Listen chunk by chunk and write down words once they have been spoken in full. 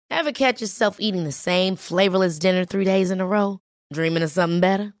Ever catch yourself eating the same flavorless dinner 3 days in a row? Dreaming of something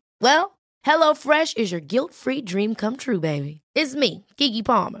better? Well, HelloFresh is your guilt-free dream come true, baby. It's me, Keke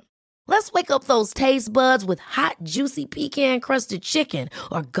Palmer. Let's wake up those taste buds with hot, juicy pecan-crusted chicken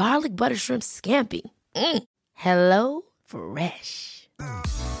or garlic butter shrimp scampi. Hello Fresh.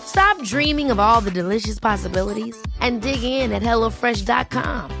 Stop dreaming of all the delicious possibilities and dig in at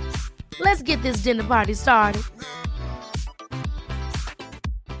HelloFresh.com. Let's get this dinner party started.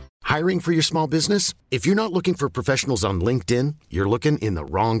 Hiring for your small business? If you're not looking for professionals on LinkedIn, you're looking in the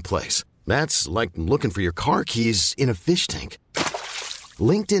wrong place. That's like looking for your car keys in a fish tank.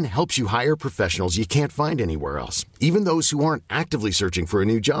 LinkedIn helps you hire professionals you can't find anywhere else, even those who aren't actively searching for a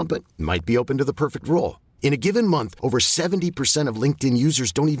new job but might be open to the perfect role. In a given month, over 70% of LinkedIn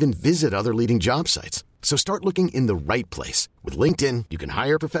users don't even visit other leading job sites. So start looking in the right place. With LinkedIn, you can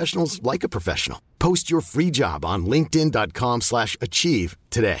hire professionals like a professional. Post your free job on linkedin.com/achieve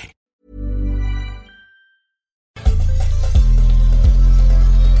today.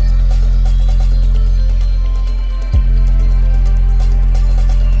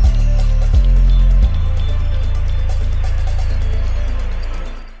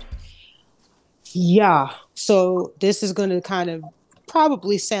 Yeah, so this is going to kind of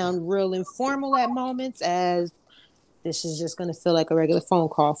probably sound real informal at moments, as this is just going to feel like a regular phone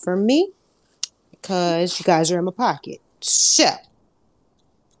call for me because you guys are in my pocket. So,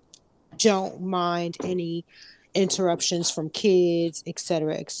 don't mind any interruptions from kids,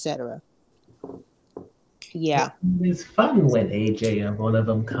 etc., etc. Yeah. It's fun when AJ and one of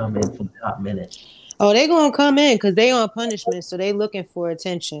them come in for the top minute. Oh, they gonna come in because they on punishment, so they looking for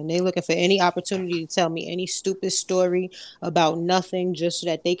attention. They looking for any opportunity to tell me any stupid story about nothing, just so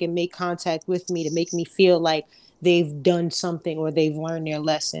that they can make contact with me to make me feel like they've done something or they've learned their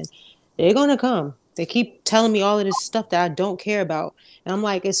lesson. They're gonna come. They keep telling me all of this stuff that I don't care about, and I'm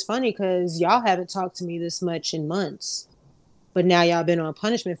like, it's funny because y'all haven't talked to me this much in months, but now y'all been on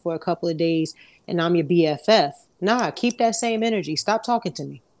punishment for a couple of days, and I'm your BFF. Nah, keep that same energy. Stop talking to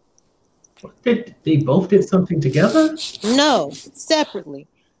me. They both did something together? No, separately.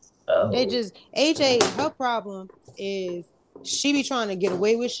 Oh. They just, AJ, her problem is she be trying to get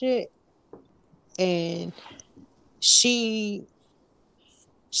away with shit, and she'll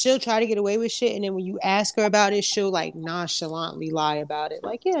try to get away with shit, and then when you ask her about it, she'll like nonchalantly lie about it.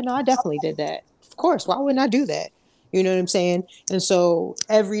 Like, yeah, no, I definitely did that. Of course, why wouldn't I do that? You know what I'm saying? And so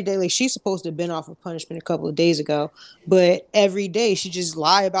every day, like, she's supposed to have been off of punishment a couple of days ago, but every day she just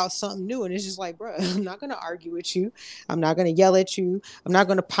lie about something new. And it's just like, bro, I'm not going to argue with you. I'm not going to yell at you. I'm not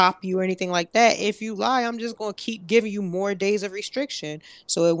going to pop you or anything like that. If you lie, I'm just going to keep giving you more days of restriction.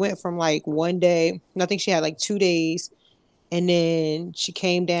 So it went from like one day, I think she had like 2 days, and then she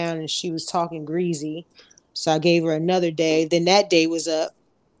came down and she was talking greasy. So I gave her another day. Then that day was up,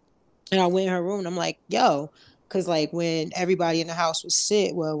 and I went in her room and I'm like, yo, because like when everybody in the house was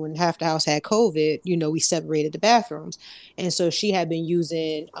sick, well, when half the house had COVID, you know, we separated the bathrooms. And so she had been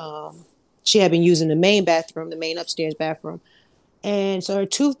using the main bathroom, the main upstairs bathroom. And so her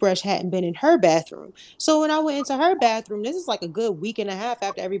toothbrush hadn't been in her bathroom. So when I went into her bathroom, this is like a good week and a half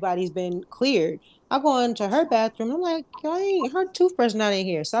after everybody's been cleared. I go into her bathroom. I'm like, her toothbrush not in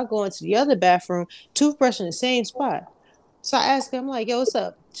here. So I go into the other bathroom, toothbrush in the same spot. So I asked her, I'm like, yo, what's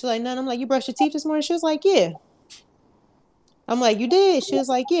up? She's like, none. I'm like, you brushed your teeth this morning? She was like, yeah. I'm like, you did? She was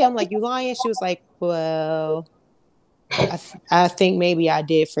like, yeah. I'm like, you lying? She was like, well, I think maybe I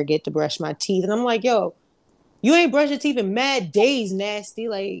did forget to brush my teeth. And I'm like, yo, you ain't brushed your teeth in mad days, nasty.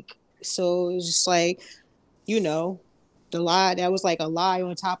 Like, so it's just like, you know, the lie, that was like a lie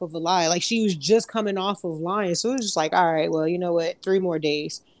on top of a lie. Like, she was just coming off of lying. So it was just like, all right, well, you know what? 3 more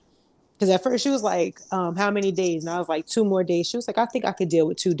days. Because at first she was like, how many days? And I was like, 2 more days. She was like, I think I could deal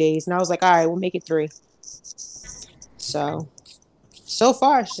with 2 days. And I was like, all right, we'll make it 3. So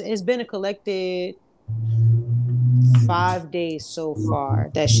far, it's been a collected 5 days so far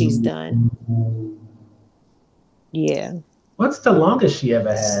that she's done. Yeah. What's the longest she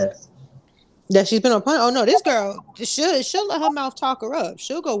ever had? That she's been on punishment? Oh, no, this girl, she'll let her mouth talk her up.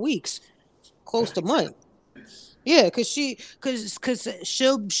 She'll go weeks, close to months. Yeah, because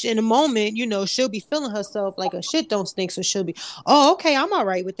she'll, in a moment, you know, she'll be feeling herself like a shit don't stink. So she'll be, oh, okay, I'm all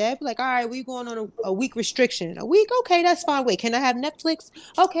right with that. Be like, all right, we going on a week restriction. A week? Okay, that's fine. Wait, can I have Netflix?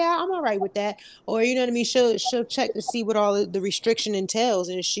 Okay, I'm all right with that. Or, you know what I mean? She'll check to see what all the restriction entails.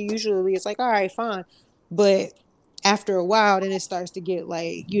 And she usually is like, all right, fine. But after a while, then it starts to get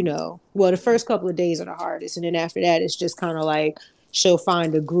like, you know, well, the first couple of days are the hardest. And then after that, it's just kind of like she'll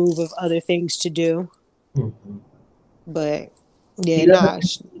find a groove of other things to do. Mm-hmm. But yeah,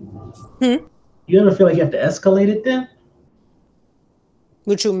 You ever feel like you have to escalate it then?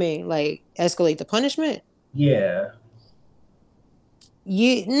 What you mean? Like escalate the punishment? Yeah.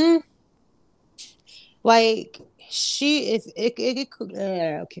 Yeah. Like she, if it could,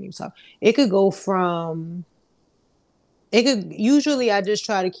 I can't even talk. It could go from. It could usually I just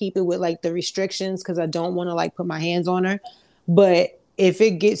try to keep it with like the restrictions because I don't want to like put my hands on her. But if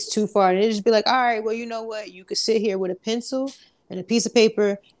it gets too far, it just be like, all right, well, you know what? You could sit here with a pencil and a piece of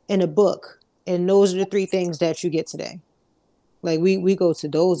paper and a book, and those are the three things that you get today. Like we go to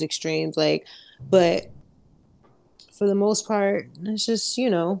those extremes, like, but for the most part, it's just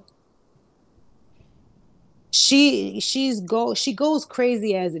she goes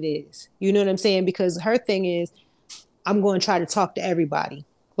crazy as it is. You know what I'm saying? Because her thing is I'm going to try to talk to everybody.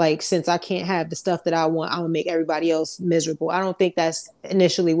 Like, since I can't have the stuff that I want, I'm gonna make everybody else miserable. I don't think that's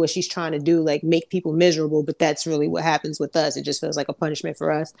initially what she's trying to do, like make people miserable, but that's really what happens with us. It just feels like a punishment for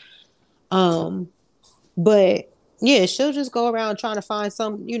us. Um, but yeah, she'll just go around trying to find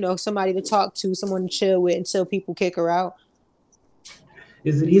somebody to talk to, someone to chill with until people kick her out.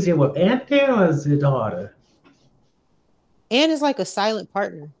 Is it easier with aunt there or is it daughter? And it's like a silent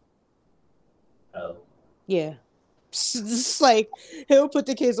partner. Oh. Yeah. It's like he'll put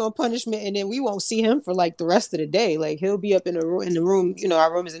the kids on punishment and then we won't see him for like the rest of the day. Like he'll be up in the room,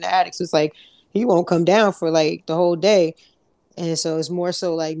 our room is in the attic. So it's like he won't come down for like the whole day. And so it's more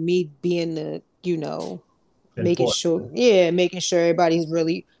so like me being making sure, Important. making sure everybody's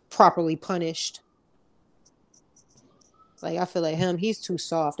really properly punished. Like I feel like he's too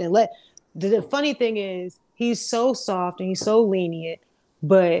soft. And the funny thing is he's so soft and he's so lenient,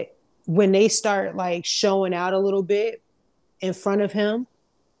 but when they start like showing out a little bit in front of him,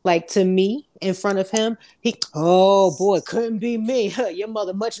 like to me in front of him, oh boy, couldn't be me. Your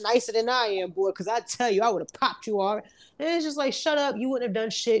mother much nicer than I am, boy, because I tell you, I would have popped you all. And it's just like, shut up. You wouldn't have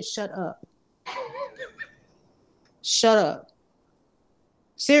done shit. Shut up. Shut up.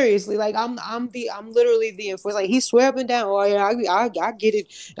 Seriously, like I'm literally the enforcer. Like he swear up and down, oh yeah, I get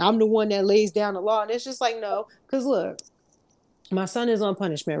it. I'm the one that lays down the law. And it's just like, no, because look, my son is on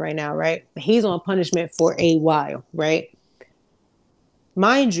punishment right now, right? He's on punishment for a while, right?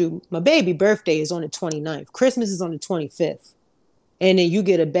 Mind you, my baby birthday is on the 29th. Christmas is on the 25th. And then you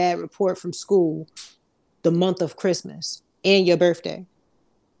get a bad report from school the month of Christmas and your birthday.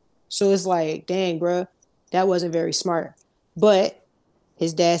 So it's like, dang, bro, that wasn't very smart. But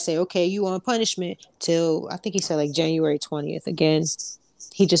his dad said, okay, you on punishment till I think he said like January 20th. Again,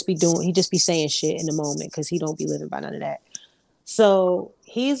 he just be saying shit in the moment because he don't be living by none of that. So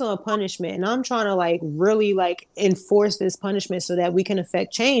he's on punishment, and I'm trying to like really like enforce this punishment so that we can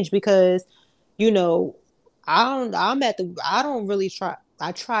affect change because, you know, I don't really try.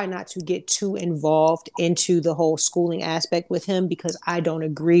 I try not to get too involved into the whole schooling aspect with him because I don't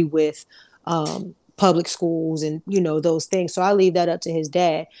agree with public schools and those things. So I leave that up to his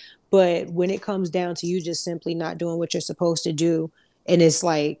dad. But when it comes down to you just simply not doing what you're supposed to do, and it's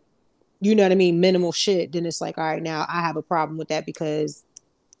like you know what I mean, minimal shit, then it's like, all right, now I have a problem with that because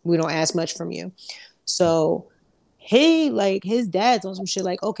we don't ask much from you. So like his dad's on some shit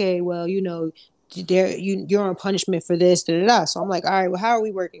like, okay, well, you're on punishment for this, da, da, da. So I'm like, all right, well, how are we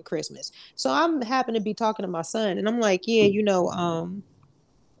working Christmas? So I'm happen to be talking to my son and I'm like, yeah,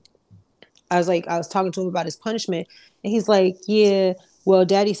 I was talking to him about his punishment, and he's like, "Yeah, well,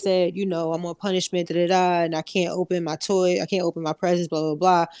 Daddy said, I'm on punishment, da da da, and I can't open my toy, I can't open my presents, blah blah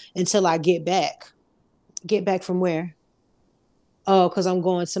blah, until I get back. Get back from where? Oh, because I'm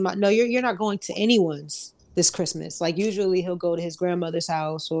going to my. No, you're not going to anyone's this Christmas. Like usually he'll go to his grandmother's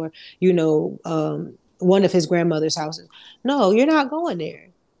house or one of his grandmother's houses. No, you're not going there.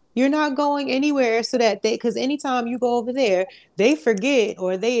 You're not going anywhere so that because anytime you go over there, they forget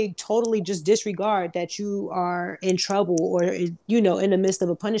or they totally just disregard that you are in trouble or, in the midst of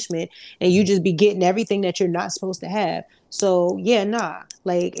a punishment and you just be getting everything that you're not supposed to have. So, yeah, nah.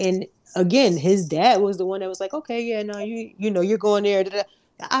 Like, and again, his dad was the one that was like, okay, yeah, no, you're going there. Da, da.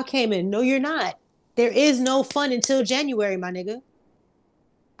 I came in. No, you're not. There is no fun until January, my nigga.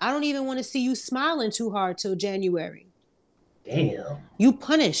 I don't even want to see you smiling too hard till January. Damn. You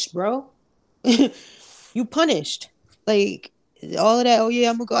punished, bro. You punished. Like all of that. Oh yeah,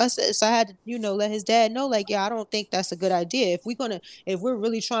 I'm gonna go. So I had to, let his dad know. Like, yeah, I don't think that's a good idea. If we're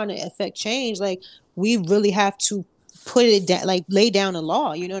really trying to affect change, like we really have to put it down, like lay down a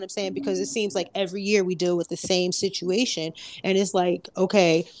law. You know what I'm saying? Because it seems like every year we deal with the same situation, and it's like,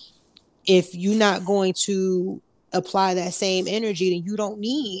 okay, if you're not going to apply that same energy, then you don't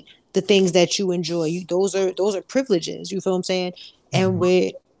need the things that you enjoy. Those are privileges. You feel what I'm saying? And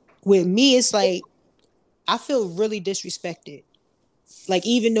with me, it's like I feel really disrespected Like,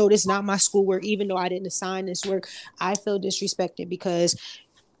 even though this is not my schoolwork, even though I didn't assign this work, I feel disrespected because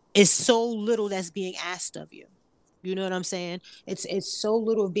it's so little that's being asked of you. You know what I'm saying? It's so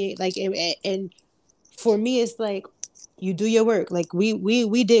little being like, and for me, it's like, you do your work. Like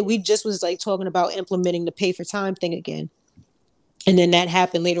we just was like talking about implementing the pay for time thing again. And then that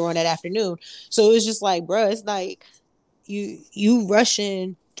happened later on that afternoon. So it was just like, bro, it's like you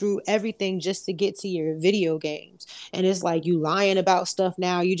rushing through everything just to get to your video games. And it's like you lying about stuff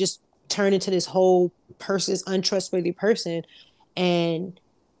now. You just turn into this whole person's untrustworthy person, and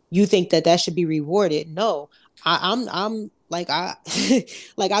you think that that should be rewarded. No, I'm like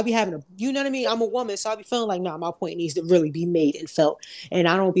like I be having a, you know what I mean? I'm a woman, so I be feeling like, nah, my point needs to really be made and felt. And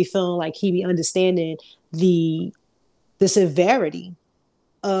I don't be feeling like he be understanding the severity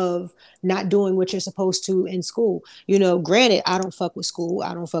of not doing what you're supposed to in school. You know, granted, I don't fuck with school.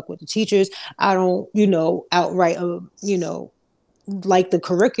 I don't fuck with the teachers. I don't, outright, like the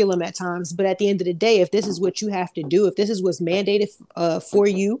curriculum at times. But at the end of the day, if this is what you have to do, if this is what's mandated for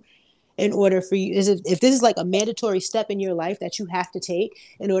you, in order for you, if this is like a mandatory step in your life that you have to take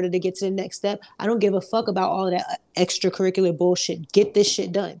in order to get to the next step, I don't give a fuck about all of that extracurricular bullshit. Get this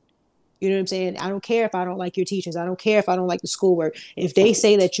shit done. You know what I'm saying? I don't care if I don't like your teachers. I don't care if I don't like the schoolwork. If they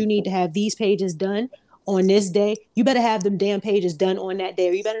say that you need to have these pages done on this day, you better have them damn pages done on that day,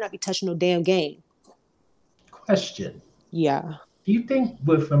 or you better not be touching no damn game. Question. Yeah. Do you think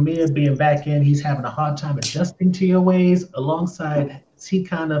with Amir being back in, he's having a hard time adjusting to your ways alongside, is he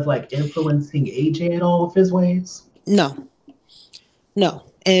kind of like influencing AJ at all with his ways? No. No.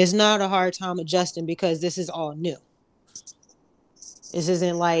 And it's not a hard time adjusting because this is all new. This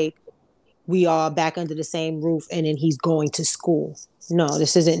isn't like we are back under the same roof and then he's going to school. No,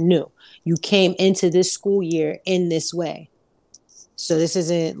 this isn't new. You came into this school year in this way. So this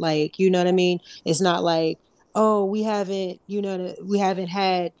isn't like, you know what I mean? It's not like, oh, we haven't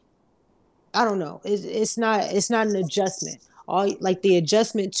had, I don't know. It's not an adjustment. All like the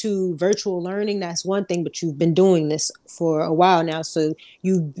adjustment to virtual learning, that's one thing, but you've been doing this for a while now. So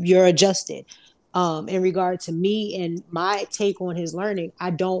you're adjusted. In regard to me and my take on his learning,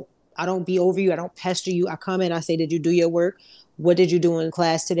 I don't be over you. I don't pester you. I come in, I say, did you do your work? What did you do in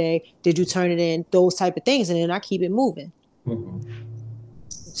class today? Did you turn it in? Those type of things. And then I keep it moving. Mm-hmm.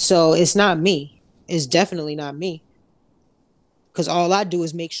 So it's not me. It's definitely not me. Because all I do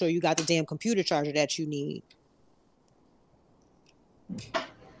is make sure you got the damn computer charger that you need.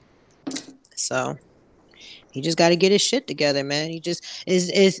 So he just got to get his shit together, man. He just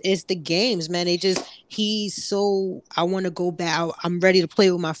it's the games, man. He's so, I want to go back. I'm ready to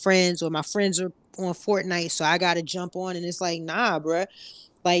play with my friends, or my friends are on Fortnite, so I got to jump on. And it's like, nah, bruh.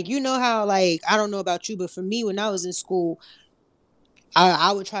 Like, you know how, like, I don't know about you, but for me, when I was in school,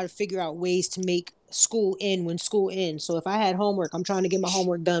 I would try to figure out ways to make school end when school ends. So if I had homework, I'm trying to get my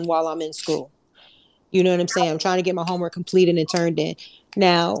homework done while I'm in school. You know what I'm saying? I'm trying to get my homework completed and turned in.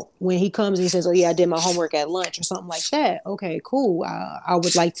 Now, when he comes and he says, oh, yeah, I did my homework at lunch or something like that. Okay, cool. I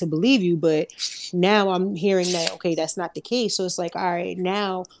would like to believe you. But now I'm hearing that, okay, that's not the case. So it's like, all right,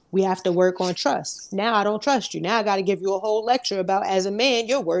 now we have to work on trust. Now I don't trust you. Now I got to give you a whole lecture about, as a man,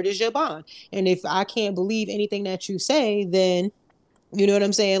 your word is your bond. And if I can't believe anything that you say, then, you know what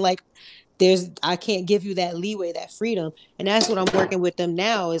I'm saying? Like, I can't give you that leeway, that freedom. And that's what I'm working with them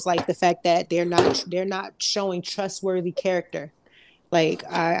now, is like the fact that they're not showing trustworthy character. Like,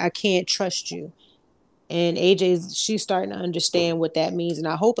 I can't trust you. And she's starting to understand what that means. And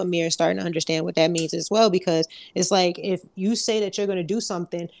I hope Amir is starting to understand what that means as well, because it's like, if you say that you're going to do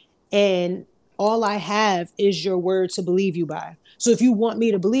something and all I have is your word to believe you by. So if you want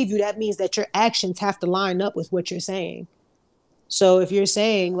me to believe you, that means that your actions have to line up with what you're saying. So if you're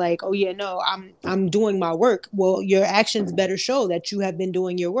saying like, oh yeah, no, I'm doing my work, well, your actions better show that you have been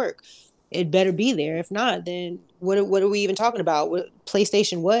doing your work. It better be there. If not, then what are we even talking about? What,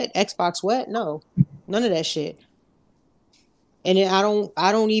 PlayStation what? Xbox what? No, none of that shit. And then I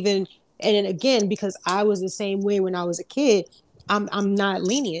don't even, and then again, because I was the same way when I was a kid, I'm not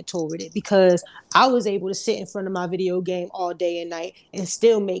lenient toward it, because I was able to sit in front of my video game all day and night and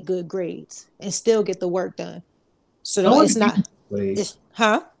still make good grades and still get the work done. So it's not.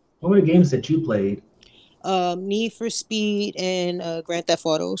 Huh? What were the games that you played? Need for Speed and Grand Theft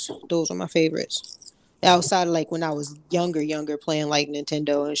Autos. Those are my favorites. Outside of like when I was younger, playing like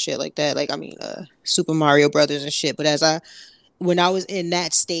Nintendo and shit like that. Like, I mean, Super Mario Brothers and shit. But when I was in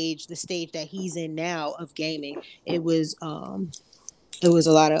that stage, the stage that he's in now of gaming, it was a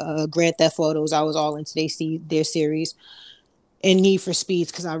lot of Grand Theft Autos. I was all into their series, and Need for Speeds,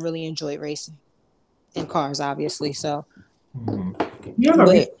 because I really enjoyed racing and cars, obviously. So. Mm-hmm. You ever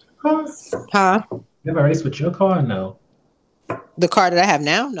race with your car? Huh? You ever race with your car or no? The car that I have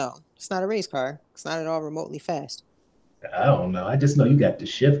now, no, it's not a race car. It's not at all remotely fast. I don't know. I just know you got the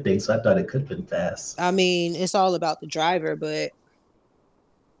shifting, so I thought it could have been fast. I mean, it's all about the driver, but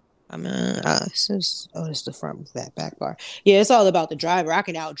I mean, it's the front back bar. Yeah, it's all about the driver. I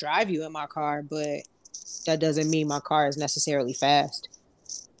can outdrive you in my car, but that doesn't mean my car is necessarily fast.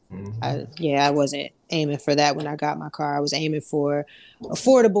 I wasn't aiming for that when I got my car. I was aiming for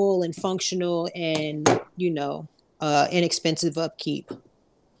affordable and functional and, inexpensive upkeep.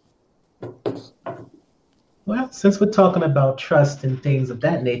 Well, since we're talking about trust and things of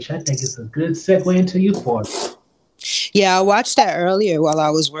that nature, I think it's a good segue into Youth Force. Yeah, I watched that earlier while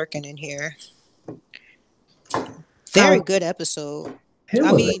I was working in here. Very good episode.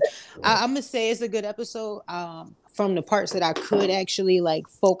 I mean, I'm gonna say it's a good episode. From the parts that I could actually like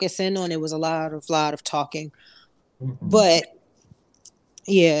focus in on, it was a lot of talking. But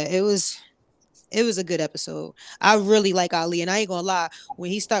yeah, it was a good episode. I really like Ali, and I ain't gonna lie.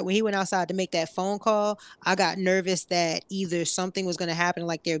 When he went outside to make that phone call, I got nervous that either something was gonna happen,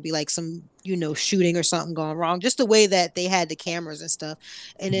 like there'd be like some shooting or something going wrong. Just the way that they had the cameras and stuff.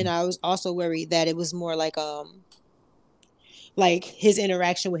 And then I was also worried that it was more like his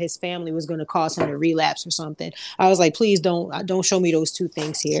interaction with his family was going to cause him to relapse or something. I was like, please don't show me those two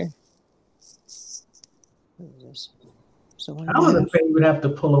things here. So I was afraid we would have to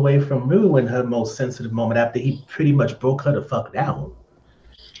pull away from Rue in her most sensitive moment after he pretty much broke her the fuck down.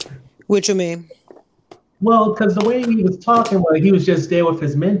 What you mean? Well, because the way he was talking, he was just there with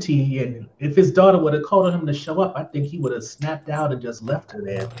his mentee, and if his daughter would have called on him to show up, I think he would have snapped out and just left her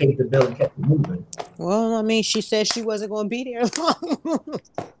there, paid the bill, and kept it moving. Well, I mean, she said she wasn't going to be there long.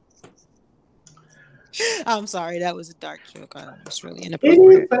 I'm sorry, that was a dark joke. It's really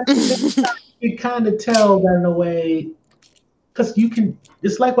inappropriate. You kind of tell that in a way, because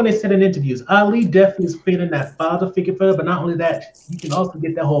it's like when they said in interviews, Ali definitely is feeling that father figure for her, but not only that, you can also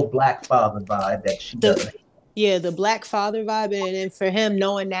get that whole black father vibe that she does. Yeah, the black father vibe, and for him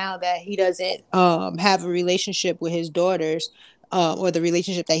knowing now that he doesn't have a relationship with his daughters, or the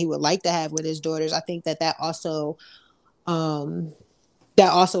relationship that he would like to have with his daughters, I think that also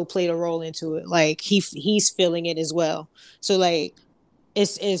played a role into it. Like he's feeling it as well. So like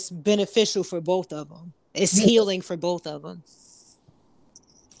it's beneficial for both of them. It's healing for both of them.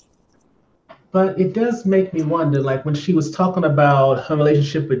 But it does make me wonder, like when she was talking about her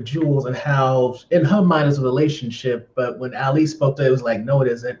relationship with Jules and how in her mind it's a relationship, but when Ali spoke to it, it was like, no, it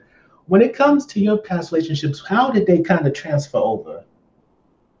isn't. When it comes to your past relationships, how did they kind of transfer over?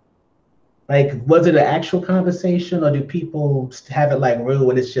 Like, was it an actual conversation, or do people have it like Rue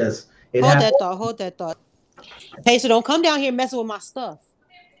when it's just... Hold that thought. Hey, so don't come down here messing with my stuff.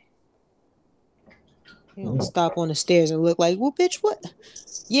 You don't stop on the stairs and look like, well, bitch, what?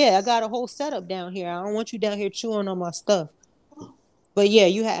 Yeah, I got a whole setup down here. I don't want you down here chewing on my stuff. But yeah,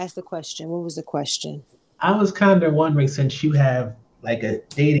 you had asked the question. What was the question? I was kind of wondering, since you have like a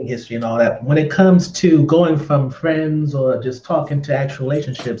dating history and all that, when it comes to going from friends or just talking to actual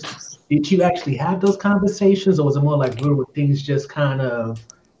relationships, did you actually have those conversations, or was it more like where things just kind of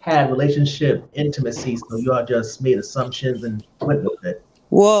had relationship intimacy, so you all just made assumptions and went with it?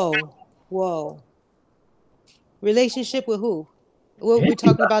 Whoa. Relationship with who? We're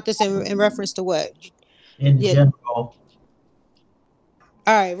talking about this in reference to what? In general. All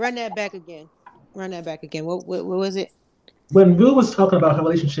right, run that back again. What was it? When Rue was talking about her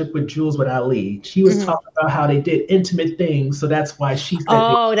relationship with Jules with Ali, she was talking about how they did intimate things, so that's why she said...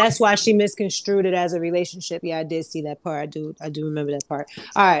 Oh, that's why she misconstrued it as a relationship. Yeah, I did see that part. I do remember that part.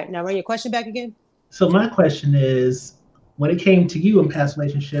 All right, now run your question back again. So my question is, when it came to you in past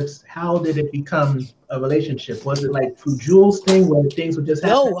relationships, how did it become a relationship? Was it like through Jules' thing where things would just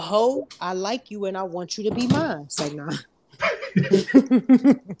happen? Yo, ho, I like you and I want you to be mine. It's like, nah.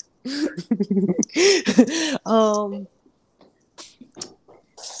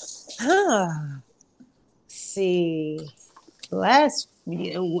 See,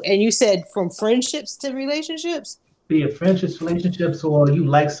 and you said from friendships to relationships? Be it friendships, relationships, or you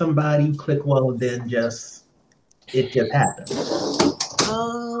like somebody, you click well, and then it just happens.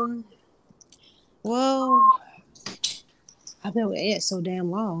 Well, I've been with Ed so damn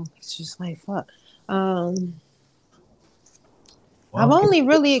long. It's just like, fuck. I've only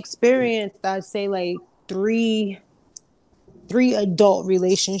really experienced, I'd say, like three adult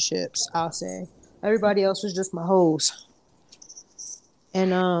relationships, I'll say. Everybody else was just my hoes.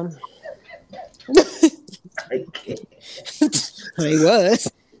 And it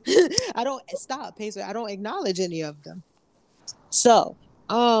was. I don't stop, Pacer. I don't acknowledge any of them. So,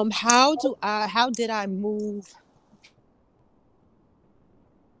 how did I move?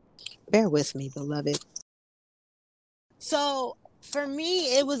 Bear with me, beloved. So For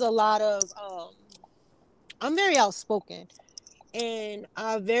me, it was a lot of I'm very outspoken, and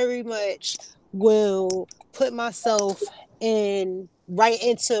I very much will put myself in right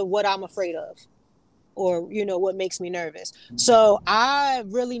into what I'm afraid of, or what makes me nervous. So I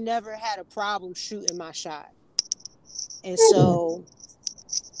really never had a problem shooting my shot, and so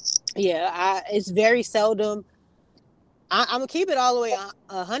yeah, it's very seldom. I'm gonna keep it all the way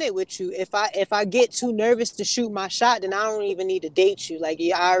 100 with you. If I get too nervous to shoot my shot, then I don't even need to date you. Like,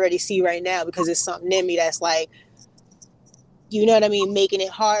 yeah, I already see right now, because it's something in me that's like, you know what I mean, making it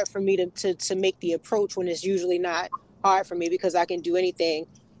hard for me to make the approach, when it's usually not hard for me, because I can do anything,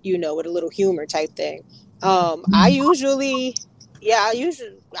 with a little humor type thing. I usually, yeah,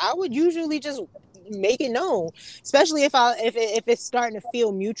 I would usually just make it known, especially if it's starting to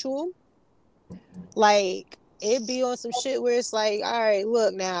feel mutual. Like, it be on some shit where it's like, all right,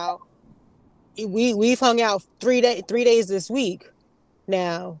 look now, we've hung out 3 days this week.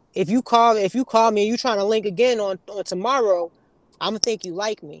 Now, if you call me and you trying to link again on tomorrow, I'm gonna think you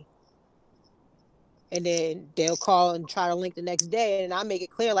like me. And then they'll call and try to link the next day, and I make it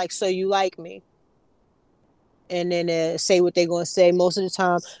clear, like, so you like me. And then say what they're gonna say. Most of the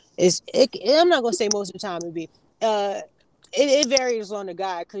time, I'm not gonna say most of the time. It varies on the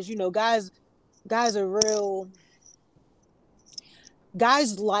guy, because guys are real.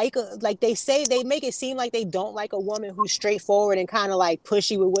 Guys like they say, they make it seem like they don't like a woman who's straightforward and kind of like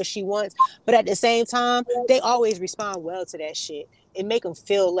pushy with what she wants, but at the same time, they always respond well to that shit. It make them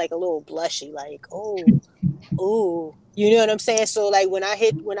feel like a little blushy, like, oh, you know what I'm saying? So like, when I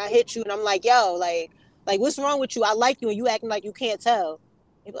hit you and I'm like, yo, like what's wrong with you? I like you, and you acting like you can't tell.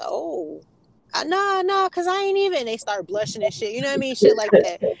 They be like, oh, nah, cause I ain't even. They start blushing and shit. You know what I mean? Shit like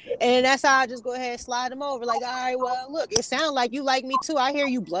that. And that's how I just go ahead and slide them over. Like, all right, well, look, it sounds like you like me too. I hear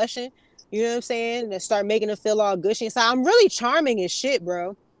you blushing. You know what I'm saying? And start making them feel all gushy. So I'm really charming as shit,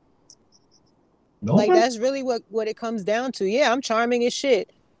 bro. Like, Okay. that's really what it comes down to. Yeah, I'm charming as shit.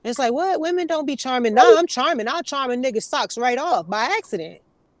 And it's like, what? Women don't be charming. Nah, I'm charming. I'll charm a nigga's socks right off by accident.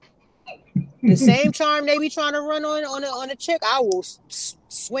 The same charm they be trying to run on a chick, I will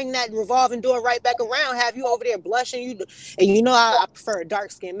swing that revolving door right back around. Have you over there blushing? I prefer a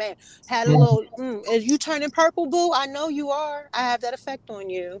dark skinned man. Had a little, is you turning purple, boo? I know you are. I have that effect on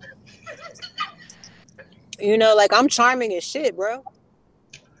you. Like, I'm charming as shit, bro.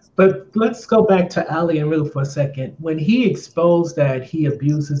 But let's go back to Ali and Real for a second. When he exposed that he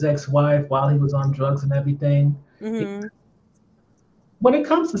abused his ex-wife while he was on drugs and everything, Mm-hmm. when it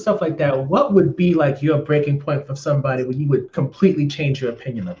comes to stuff like that, what would be like your breaking point for somebody where you would completely change your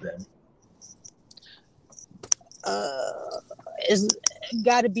opinion of them? It's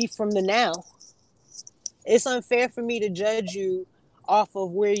got to be from the now. It's unfair for me to judge you off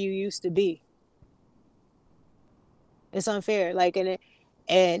of where you used to be. It's unfair. Like,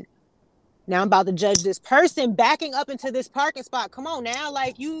 and now I'm about to judge this person backing up into this parking spot. Come on now,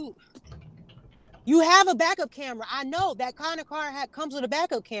 like, you have a backup camera. I know that kind of car comes with a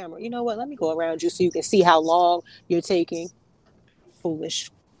backup camera. You know what? Let me go around you so you can see how long you're taking. Foolish,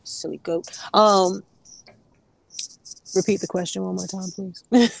 silly goat. Repeat the question one more time,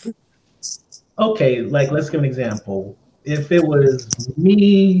 please. Okay, like let's give an example. If it was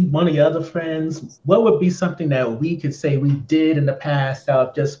me, one of your other friends, what would be something that we could say we did in the past that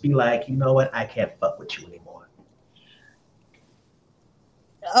would just be like, you know what, I can't fuck with you anymore?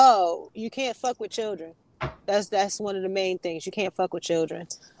 Oh, you can't fuck with children. That's one of the main things. You can't fuck with children.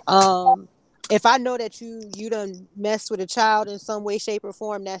 If I know that you done messed with a child in some way, shape, or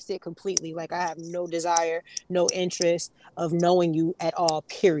form, that's it completely. Like, I have no desire, no interest of knowing you at all,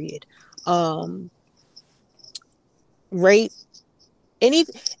 period. Rape,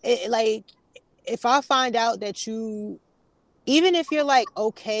 like, if I find out that even if you're like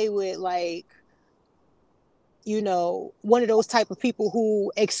okay with, like, one of those type of people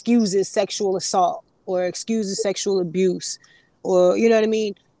who excuses sexual assault or excuses sexual abuse, or, you know what I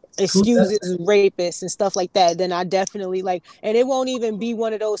mean, Who does excuses rapists and stuff like that, then I definitely, like, and it won't even be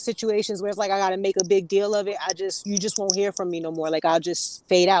one of those situations where it's like I gotta make a big deal of it. You just won't hear from me no more. Like, I'll just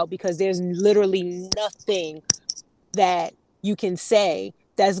fade out, because there's literally nothing that you can say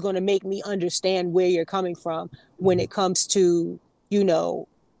that's going to make me understand where you're coming from when it comes to,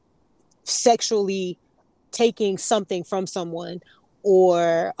 sexually taking something from someone,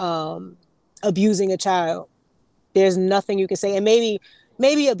 or abusing a child. There's nothing you can say, and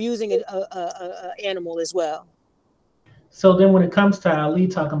maybe abusing a animal as well. So then when it comes to Ali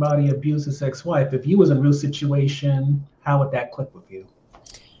talking about he abused his ex-wife, if you was in a real situation, how would that click with you?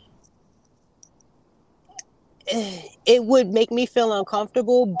 It would make me feel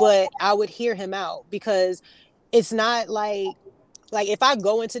uncomfortable, but I would hear him out, because it's not like like if I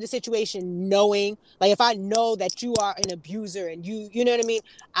go into the situation knowing, like if I know that you are an abuser and you know what I mean,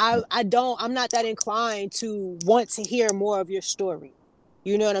 I'm not that inclined to want to hear more of your story.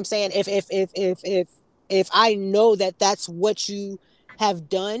 You know what I'm saying? If I know that that's what you have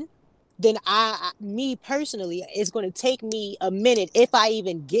done, then me personally, it's going to take me a minute if I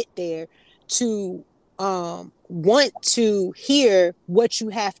even get there to want to hear what you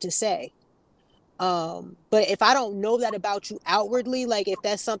have to say. But if I don't know that about you outwardly, like if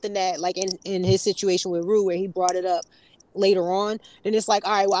that's something that like in his situation with Rue where he brought it up later on, then it's like,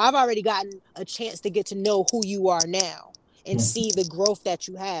 all right, well, I've already gotten a chance to get to know who you are now and see the growth that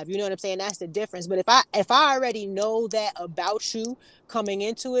you have. You know what I'm saying? That's the difference. But if I already know that about you coming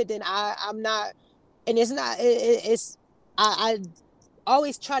into it, then I'm not, and it's not it's I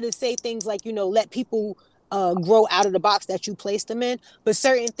always try to say things like, you know, let people grow out of the box that you place them in. But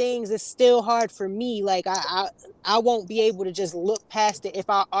certain things, it's still hard for me. Like I won't be able to just look past it if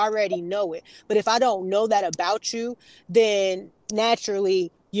I already know it. But if I don't know that about you, then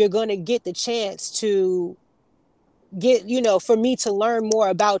naturally you're going to get the chance to get, you know, for me to learn more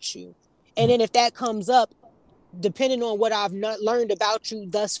about you. And then if that comes up, depending on what I've not learned about you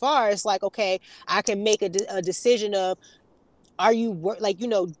thus far, it's like, okay, I can make a decision of, are you like, you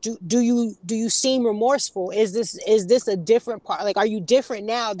know, do you seem remorseful? Is this a different part? Like, are you different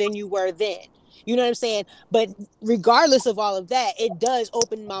now than you were then? You know what I'm saying? But regardless of all of that, it does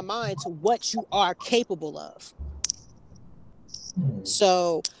open my mind to what you are capable of.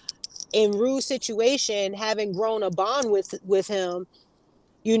 So in Rue's situation, having grown a bond with him,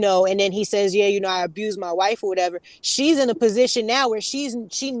 you know, and then he says, yeah, you know, I abused my wife or whatever. She's in a position now where she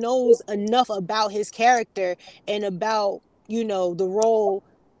knows enough about his character and about, you know, the role,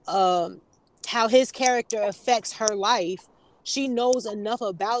 how his character affects her life. She knows enough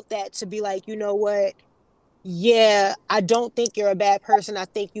about that to be like, you know what? Yeah, I don't think you're a bad person. I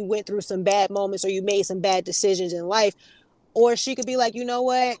think you went through some bad moments or you made some bad decisions in life. Or she could be like, you know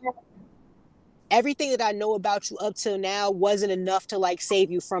what? Everything that I know about you up till now wasn't enough to like save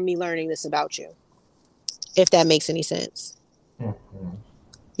you from me learning this about you. If that makes any sense. Mm-hmm.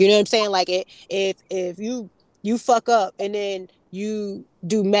 You know what I'm saying? Like if you fuck up and then you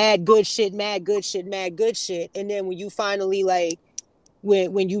do mad good shit, and then when you finally like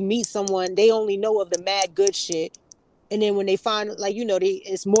when you meet someone, they only know of the mad good shit. And then when they find, like, you know,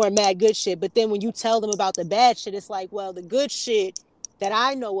 it's more mad good shit. But then when you tell them about the bad shit, it's like, well, the good shit that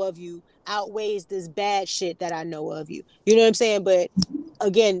I know of you outweighs this bad shit that I know of you. You know what I'm saying? But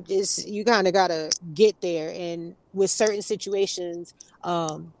again, you kind of got to get there. And with certain situations,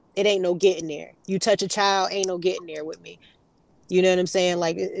 it ain't no getting there. You touch a child, ain't no getting there with me. You know what I'm saying?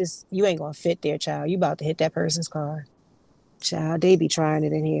 Like, you ain't going to fit there, child. You about to hit that person's car. Child, they be trying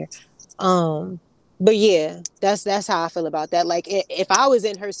it in here. But yeah, that's how I feel about that. Like if I was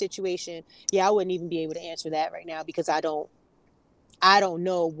in her situation, yeah, I wouldn't even be able to answer that right now because I don't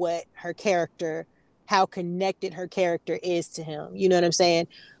know what her character, how connected her character is to him. You know what I'm saying?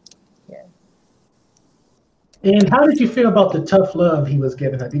 Yeah. And how did you feel about the tough love he was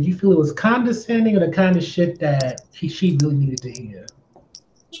giving her? Did you feel it was condescending or the kind of shit that she really needed to hear?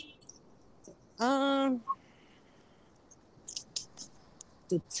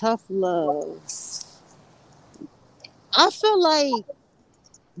 The tough loves. I feel like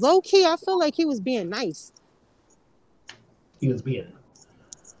low key, I feel like he was being nice. He was being.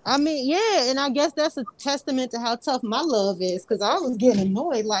 I mean, yeah, and I guess that's a testament to how tough my love is, because I was getting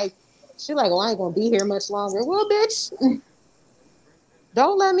annoyed. Like, she like, well, I ain't gonna be here much longer. Well, bitch,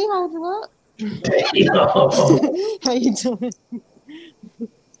 don't let me hold you up. How you doing?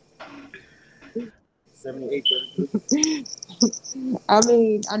 78. I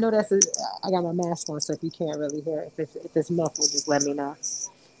mean, I know I got my mask on, so if you can't really hear it, if it's muffled, just let me know.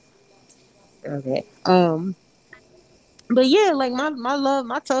 Okay. But yeah, like my love,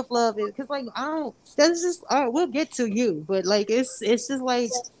 my tough love is because like that's just all right, we'll get to you, but like it's just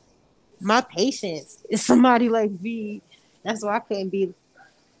like my patience is somebody like me. That's why I couldn't be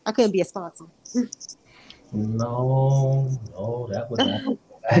a sponsor. No, that was not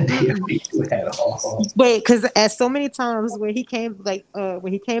idea for you at all. Wait, because at so many times when he came back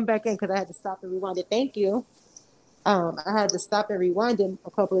in, because I had to stop and rewind it. Thank you. I had to stop and rewind it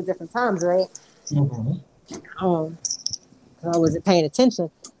a couple of different times, right? Mm-hmm. I wasn't paying attention.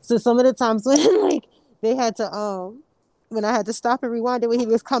 So some of the times when like they had to when I had to stop and rewind it when he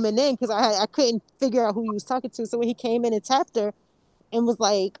was coming in, because I couldn't figure out who he was talking to. So when he came in and tapped her and was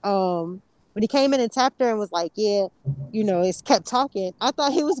like, when he came in and tapped her and was like, yeah, you know, it's kept talking. I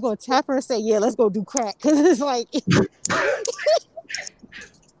thought he was going to tap her and say, yeah, let's go do crack. Because it's like,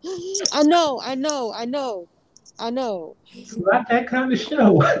 I know. I know. It's not that kind of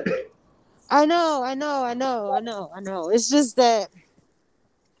show. I know. It's just that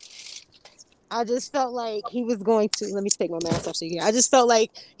I just felt like he was going to. Let me take my mask off so you can. I just felt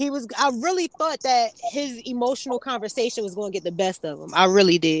like he was. I really thought that his emotional conversation was going to get the best of him. I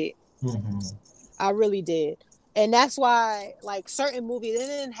really did. Mm-hmm. I really did. And that's why, like, certain movies, and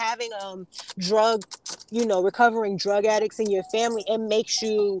then having drug, recovering drug addicts in your family, it makes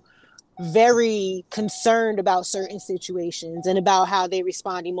you very concerned about certain situations and about how they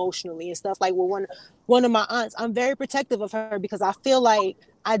respond emotionally and stuff. Like, well, one of my aunts, I'm very protective of her because I feel like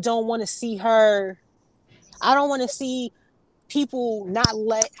I don't want to see her. I don't want to see people not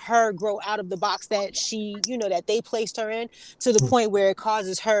let her grow out of the box that that they placed her in, to the point where it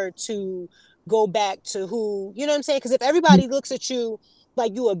causes her to go back to who, you know what I'm saying? Because if everybody looks at you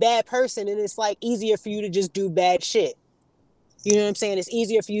like you a bad person, and it's like easier for you to just do bad shit. You know what I'm saying? It's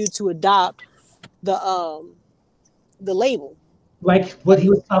easier for you to adopt the label. Like what he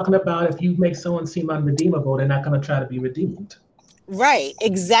was talking about, if you make someone seem unredeemable, they're not going to try to be redeemed. Right,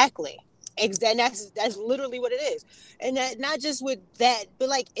 exactly. And that's literally what it is. And that, not just with that, but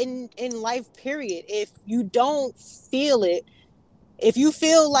like in life period, if you don't feel it, if you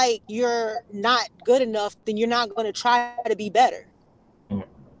feel like you're not good enough, then you're not going to try to be better.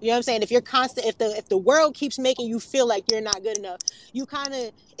 You know what I'm saying? If you're constant, if the world keeps making you feel like you're not good enough, you kind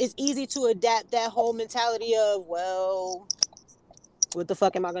of, it's easy to adapt that whole mentality of, well, what the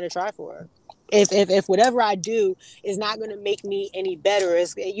fuck am I going to try for? If whatever I do is not going to make me any better,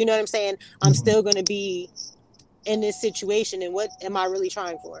 is, you know what I'm saying? I'm still going to be in this situation, and what am I really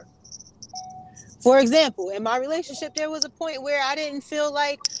trying for? For example, in my relationship, there was a point where I didn't feel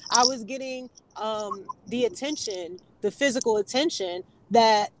like I was getting the attention, the physical attention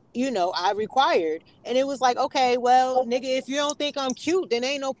that, I required. And it was like, okay, well, nigga, if you don't think I'm cute, then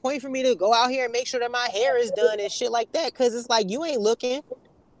ain't no point for me to go out here and make sure that my hair is done and shit like that. Cause it's like, you ain't looking,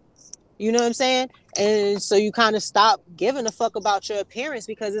 you know what I'm saying? And so you kind of stop giving a fuck about your appearance,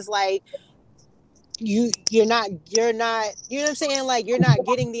 because it's like, you're not, you know what I'm saying? Like, you're not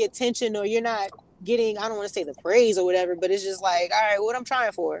getting the attention, or you're not getting, I don't want to say the praise or whatever, but it's just like, all right, what I'm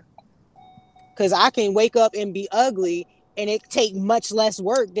trying for? Because I can wake up and be ugly, and it take much less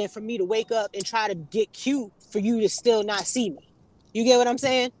work than for me to wake up and try to get cute for you to still not see me. You get what I'm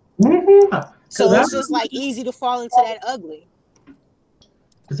saying? So it's just like easy to fall into that ugly.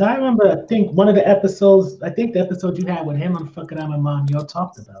 Because I remember, I think one of the episodes, I think the episode you had with him on Fucking I'm a Mom, y'all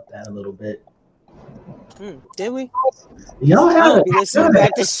talked about that a little bit. Did we? Y'all I had don't be listening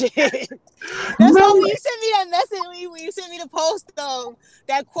back to shit. That's why when you sent me that message, when you sent me the post,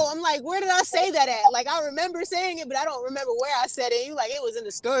 that quote, I'm like, where did I say that at? Like, I remember saying it, but I don't remember where I said it. You like, it was in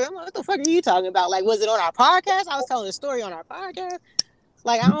the story. I'm like, what the fuck are you talking about? Like, was it on our podcast? I was telling a story on our podcast.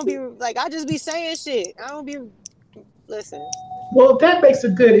 Like, I don't be like, I just be saying shit. I don't be, listen. Well, that makes a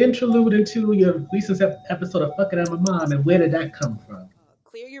good interlude into your recent episode of Fucking I'm a Mom, and where did that come from?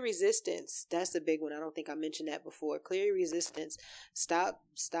 Clear your resistance. That's the big one. I don't think I mentioned that before. Clear your resistance. Stop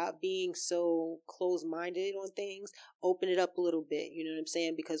being so closed-minded on things. Open it up a little bit. You know what I'm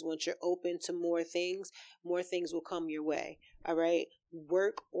saying? Because once you're open to more things will come your way. All right?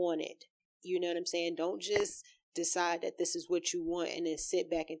 Work on it. You know what I'm saying? Don't just decide that this is what you want and then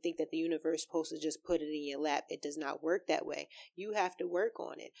sit back and think that the universe is supposed to just put it in your lap. It does not work that way. You have to work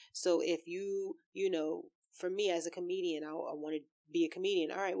on it. So if for me as a comedian, I want to be a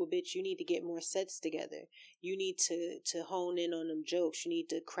comedian. All right, well, bitch, you need to get more sets together. You need to hone in on them jokes. You need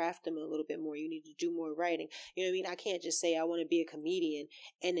to craft them a little bit more. You need to do more writing. You know what I mean? I can't just say I want to be a comedian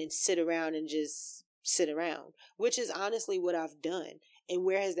and then sit around and just sit around, which is honestly what I've done. And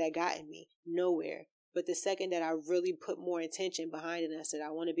where has that gotten me? Nowhere. But the second that I really put more intention behind it, and I said,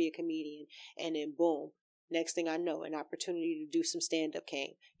 I want to be a comedian, and then boom, next thing I know, an opportunity to do some stand-up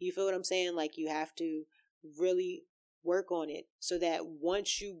came. You feel what I'm saying? Like, you have to really work on it so that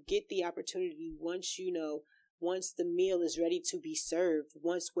once you get the opportunity, once the meal is ready to be served,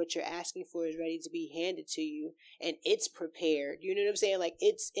 once what you're asking for is ready to be handed to you and it's prepared, you know what I'm saying? Like,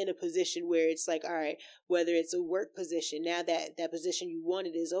 it's in a position where it's like, all right, whether it's a work position, now that position you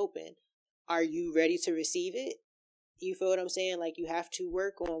wanted is open, are you ready to receive it? You feel what I'm saying? Like, you have to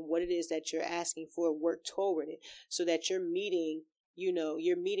work on what it is that you're asking for, work toward it so that you're meeting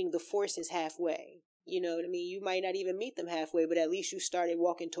the forces halfway. You know what I mean? You might not even meet them halfway, but at least you started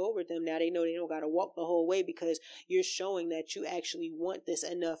walking toward them. Now they know they don't got to walk the whole way because you're showing that you actually want this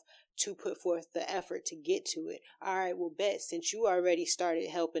enough to put forth the effort to get to it. All right, well, bet, since you already started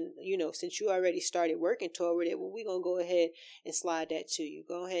helping, since you already started working toward it, well, we're going to go ahead and slide that to you.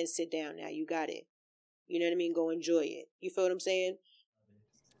 Go ahead and sit down now. You got it. You know what I mean? Go enjoy it. You feel what I'm saying?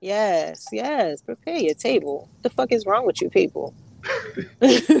 Yes, yes. Prepare your table. What the fuck is wrong with you people?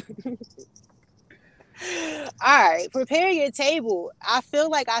 All right, prepare your table. I feel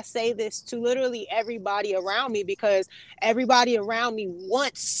like I say this to literally everybody around me because everybody around me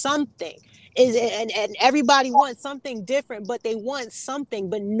wants something. And everybody wants something different, but they want something,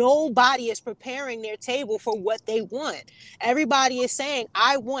 but nobody is preparing their table for what they want. Everybody is saying,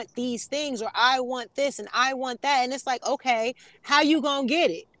 I want these things, or I want this, and I want that. And it's like, okay, how you gonna get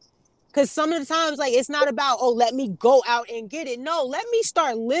it? Because some of the times, like, it's not about, oh, let me go out and get it. No, let me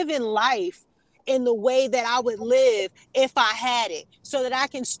start living life in the way that I would live if I had it, so that I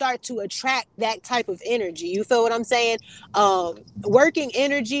can start to attract that type of energy. You feel what I'm saying? Working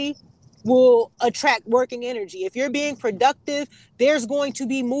energy will attract working energy. If you're being productive, there's going to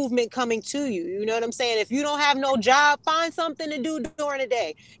be movement coming to you. You know what I'm saying? If you don't have no job, find something to do during the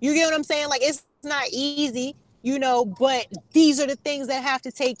day. You get what I'm saying? Like, it's not easy, you know, but these are the things that have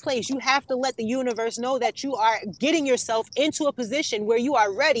to take place. You have to let the universe know that you are getting yourself into a position where you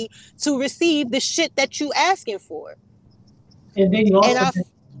are ready to receive the shit that you asking for. And then you And also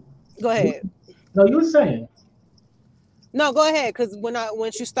I go ahead. no, you were saying. No, go ahead, because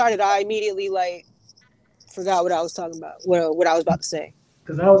once you started, I immediately like forgot what I was talking about. What I was about to say.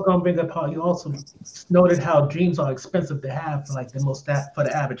 Because I was gonna bring up how you also noted how dreams are expensive to have for like the most that for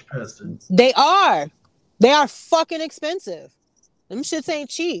the average person. They are. They are fucking expensive. Them shits ain't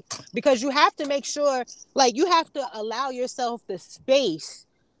cheap, because you have to make sure, like, you have to allow yourself the space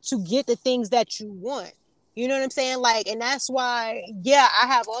to get the things that you want. You know what I'm saying? Like, and that's why, yeah, I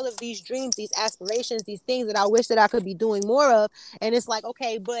have all of these dreams, these aspirations, these things that I wish that I could be doing more of. And it's like,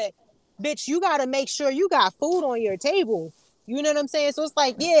 okay, but bitch, you got to make sure you got food on your table. You know what I'm saying? So it's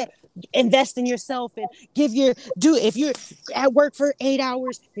like, yeah, invest in yourself and if you're at work for 8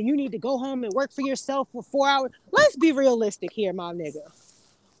 hours, then you need to go home and work for yourself for 4 hours. Let's be realistic here, my nigga.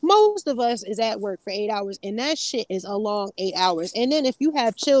 Most of us is at work for 8 hours, and that shit is a long 8 hours. And then if you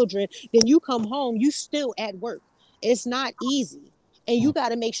have children, then you come home, you still at work. It's not easy. And you got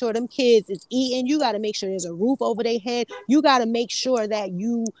to make sure them kids is eating. You got to make sure there's a roof over their head. You got to make sure that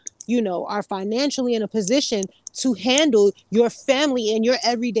you know, are financially in a position to handle your family and your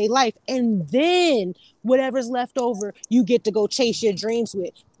everyday life. And then whatever's left over, you get to go chase your dreams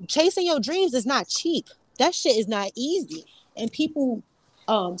with. Chasing your dreams is not cheap. That shit is not easy. And people,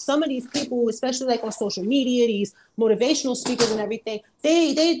 some of these people, especially like on social media, these motivational speakers and everything,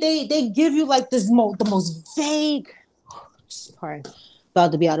 they give you like the most vague. Sorry,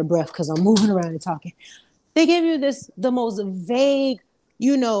 about to be out of breath because I'm moving around and talking. They give you the most vague,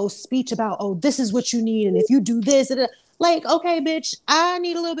 you know, speech about, oh, this is what you need, and if you do this, like, okay, bitch, I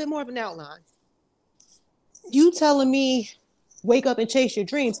need a little bit more of an outline. You telling me wake up and chase your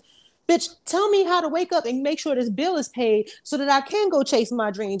dreams. Bitch, tell me how to wake up and make sure this bill is paid so that I can go chase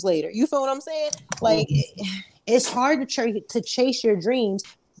my dreams later. You feel what I'm saying? Like, it's hard to chase your dreams.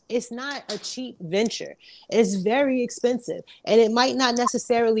 It's not a cheap venture. It's very expensive. And it might not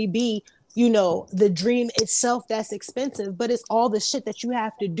necessarily be, you know, the dream itself that's expensive, but it's all the shit that you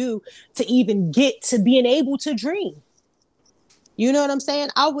have to do to even get to being able to dream. You know what I'm saying?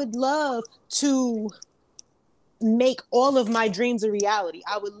 I would love to make all of my dreams a reality.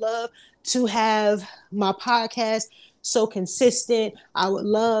 I would love to have my podcast so consistent. I would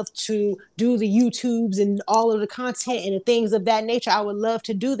love to do the YouTubes and all of the content and the things of that nature. I would love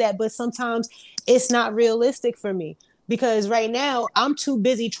to do that, but sometimes it's not realistic for me, because right now I'm too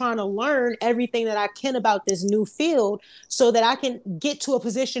busy trying to learn everything that I can about this new field so that I can get to a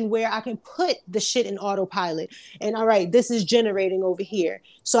position where I can put the shit in autopilot. And all right, this is generating over here.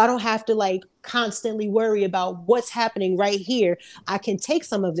 So I don't have to like constantly worry about what's happening right here. I can take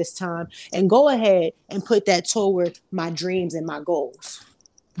some of this time and go ahead and put that toward my dreams and my goals.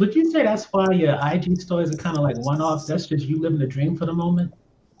 Would you say that's why your IG stories are kind of like one-offs? That's just you living the dream for the moment?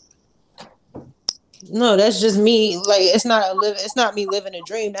 No, that's just me. Like, it's not me living a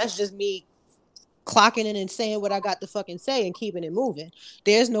dream. That's just me clocking in and saying what I got to fucking say and keeping it moving.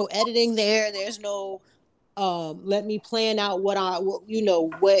 There's no editing there. There's no let me plan out what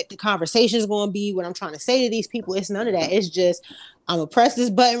the conversation is going to be, what I'm trying to say to these people. It's none of that. It's just, I'm gonna press this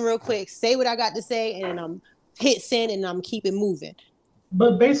button real quick, say what I got to say, and I'm hit send and I'm keep it moving.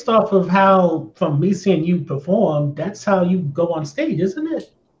 But based off of how, from me seeing you perform, that's how you go on stage, isn't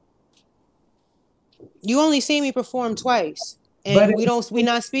it? You only see me perform twice, and we're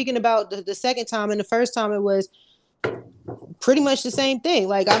not speaking about the second time. And the first time it was pretty much the same thing.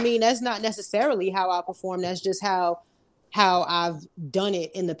 Like, I mean, that's not necessarily how I perform. That's just how I've done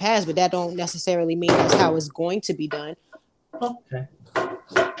it in the past, but that don't necessarily mean that's how it's going to be done. Okay.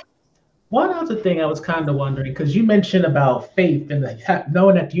 One other thing I was kind of wondering, because you mentioned about faith and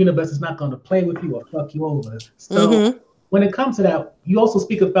knowing that the universe is not going to play with you or fuck you over. So Mm-hmm. when it comes to that, you also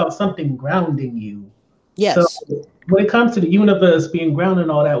speak about something grounding you. So Yes. when it comes to the universe being grounded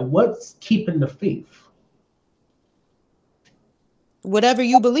and all that, what's keeping the faith? Whatever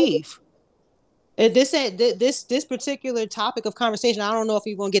you believe. This particular topic of conversation, I don't know if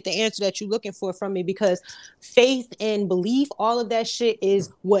you're gonna get the answer that you're looking for from me, because faith and belief, all of that shit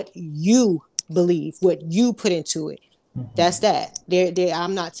is what you believe, what you put into it. That's Mhm. that.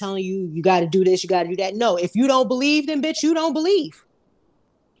 I'm not telling you you got to do this, you got to do that. No, if you don't believe, then bitch, you don't believe.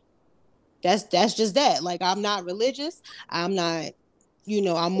 That's just that. Like, I'm not religious. I'm not,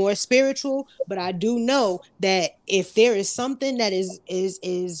 I'm more spiritual, but I do know that if there is something that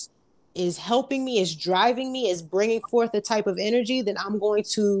is helping me, is driving me, is bringing forth a type of energy, then I'm going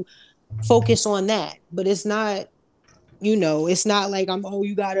to focus on that. But it's not, it's not like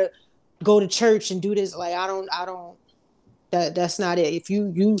you got to go to church and do this. Like, I don't that's not it. If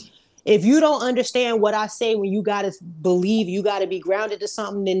you don't understand what I say, when you gotta believe, you gotta be grounded to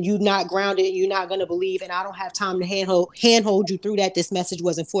something, then you not grounded, you're not gonna believe, and I don't have time to handhold you through that. This message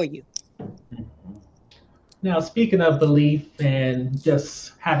wasn't for you. Now, speaking of belief and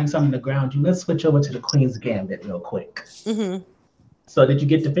just having something to ground you, let's switch over to the Queen's Gambit real quick. Mm-hmm. So, did you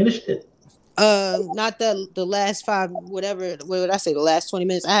get to finish it? Not the last five, whatever. What would I say? The last 20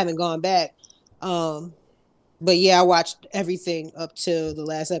 minutes. I haven't gone back. But yeah, I watched everything up to the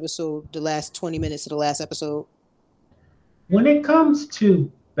last episode, the last 20 minutes of the last episode. When it comes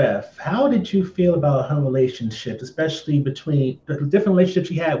to Beth, how did you feel about her relationship, especially between the different relationships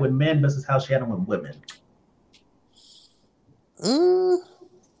she had with men versus how she had them with women? Mm,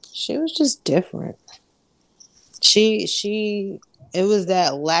 she was just different. She it was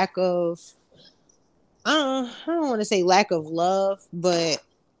that lack of, I don't want to say lack of love, but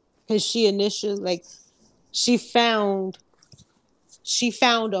because she initially, like, she found she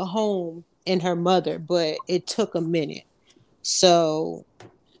found a home in her mother, but it took a minute. So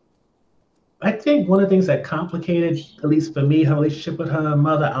I think one of the things that complicated, at least for me, her relationship with her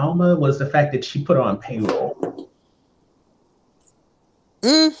mother, Alma, was the fact that she put her on payroll.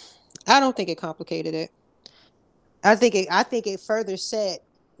 I don't think it complicated it. I think it further said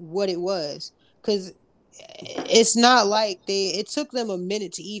what it was, because it's not like it took them a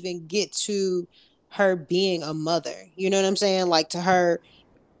minute to even get to her being a mother. You know what I'm saying? Like, to her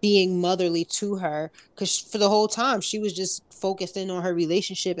being motherly to her, because for the whole time she was just focused in on her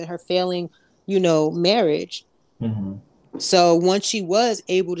relationship and her failing, marriage. Mm-hmm. So once she was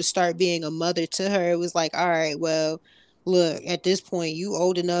able to start being a mother to her, it was like, all right, well, look, at this point, you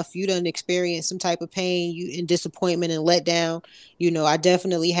old enough, you done experienced some type of pain, you and disappointment and letdown. I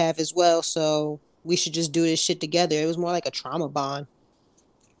definitely have as well. So we should just do this shit together. It was more like a trauma bond.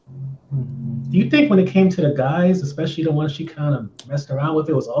 Do you think when it came to the guys, especially the ones she kind of messed around with,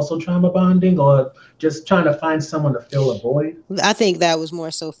 it was also trauma bonding or just trying to find someone to fill a void? I think that was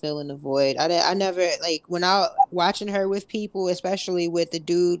more so filling the void. I never, like, when I watching her with people, especially with the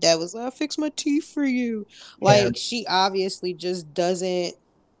dude that was, I'll fix my teeth for you. Yeah. Like, she obviously just doesn't.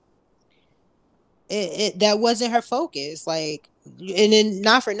 That wasn't her focus. Like, and then,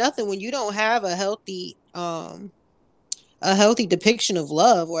 not for nothing, when you don't have a healthy depiction of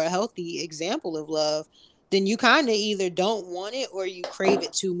love or a healthy example of love, then you kind of either don't want it or you crave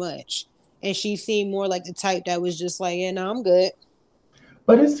it too much. And she seemed more like the type that was just like, yeah, no, I'm good.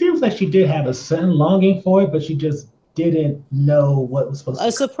 But it seems like she did have a certain longing for it, but she just didn't know what was supposed A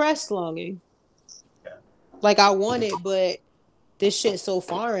to come. suppressed longing. Like, I want it, but this shit's so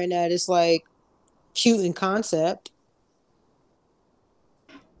foreign that it's like cute in concept.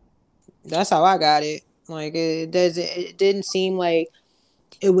 That's how I got it. Like, it didn't seem like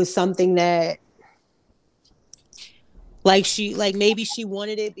it was something that, like maybe she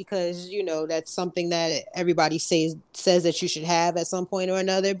wanted it because that's something that everybody says that you should have at some point or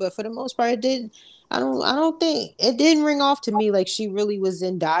another, but for the most part it didn't. I don't think it didn't ring off to me like she really was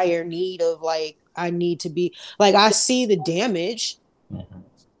in dire need of, like, I need to be, like, I see the damage, Mhm.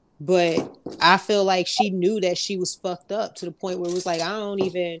 but I feel like she knew that she was fucked up to the point where it was like, I don't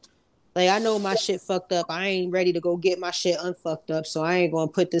even, like, I know my shit fucked up, I ain't ready to go get my shit unfucked up, so I ain't gonna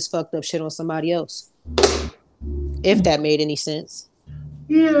put this fucked up shit on somebody else, if that made any sense.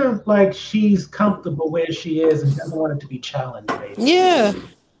 Yeah, like she's comfortable where she is and doesn't want it to be challenged, basically. Yeah.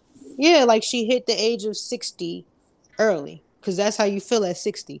 Yeah, like she hit the age of 60 early. Cause that's how you feel at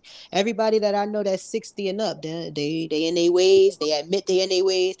 60. Everybody that I know that's 60 and up, they in their ways, they admit they in their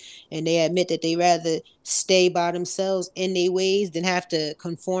ways, and they admit that they rather stay by themselves in their ways than have to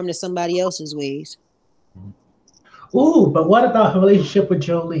conform to somebody else's ways. Ooh, but what about her relationship with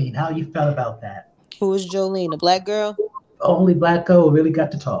Jolene? How you felt about that? Who was Jolene, the black girl? Only black girl who really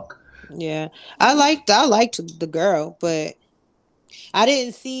got to talk. Yeah, I liked the girl, but I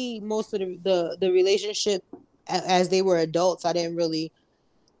didn't see most of the relationship as they were adults. I didn't really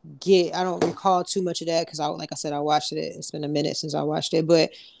I don't recall too much of that because like I said, I watched it. It's been a minute since I watched it,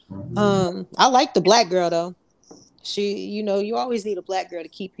 but I like the black girl though. She, you always need a black girl to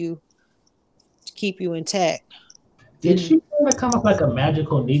keep you intact. Did And she ever come up like a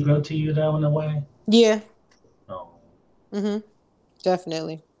magical Negro to you though in a way? yeah, No.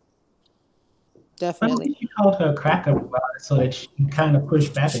 definitely, I don't definitely. think you called her a cracker about it so that she kind of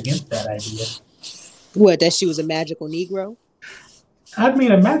pushed back against that idea. What, that she was a magical Negro? I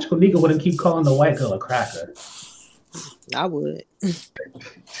mean, a magical Negro wouldn't keep calling the white girl a cracker. I would.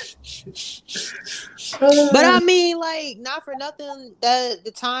 But Uh, I mean, like, not for nothing that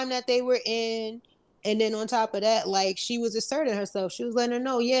the time that they were in, and then on top of that, like, she was asserting herself. She was letting her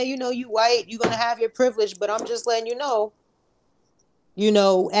know, yeah, you white, you're gonna have your privilege, but I'm just letting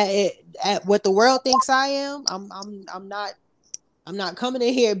at what the world thinks I am. I'm not coming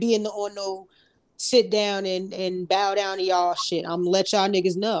in here being on no sit down and bow down to y'all shit. I'm gonna let y'all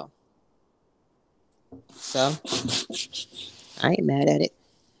niggas know. So I ain't mad at it.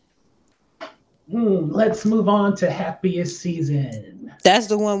 let's move on to happiest season. That's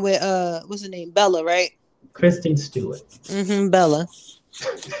the one with what's her name? Bella, right? Kristen Stewart. Bella.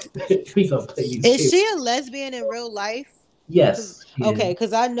 We gonna play these Is kids. she a lesbian in real life? Yes, she Okay, is.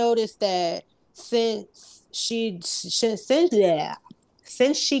 because I noticed that since she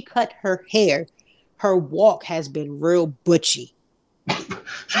cut her hair, her walk has been real butchy.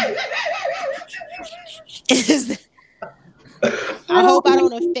 I hope I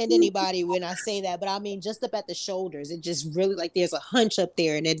don't offend anybody when I say that, but I mean, just up at the shoulders, it just really like there's a hunch up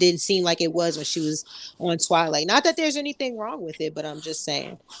there, and it didn't seem like it was when she was on Twilight. Not that there's anything wrong with it, but I'm just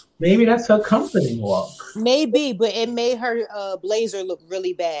saying. Maybe that's her comforting walk. Maybe, but it made her blazer look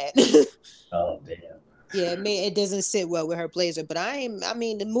really bad. Oh damn. Yeah, it doesn't sit well with her blazer. But I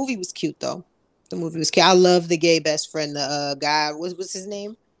mean, the movie was cute though. The movie was cute. I love the gay best friend, the guy. What's his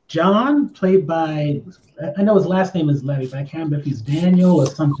name? John, played by, I know his last name is Levy, but I can't remember if he's Daniel or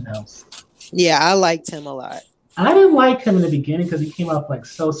something else. Yeah, I liked him a lot. I didn't like him in the beginning because he came off like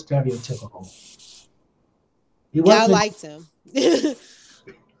so stereotypical. He Yeah, I wasn't. liked him.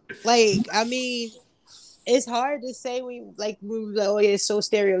 Like, I mean, it's hard to say oh, yeah, it's so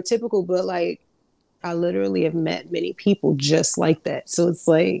stereotypical, but like, I literally have met many people just like that. So it's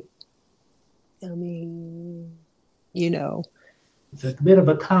like, I mean, you know. It's a bit of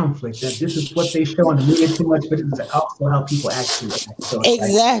a conflict that this is what they show on the media too much, but it's also how people actually act. So it's like,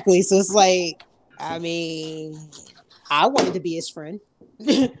 Exactly. So it's like, I mean, I wanted to be his friend.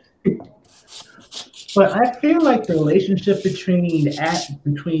 but I feel like the relationship between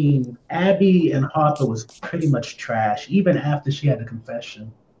Abby and Harper was pretty much trash, even after she had a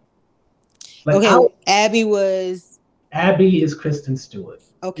confession. Like Okay, Abby is Kristen Stewart,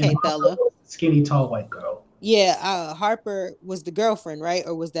 and okay, Harper Bella. was a skinny, tall white girl. Yeah, Harper was the girlfriend, right?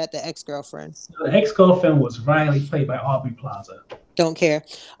 Or was that the ex-girlfriend? So the ex-girlfriend was Riley, played by Aubrey Plaza. Don't care.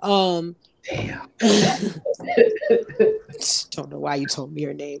 Damn. Don't know why you told me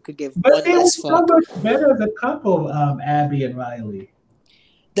her name. Could give But one they were less so fuck. much better as a couple, Abby and Riley.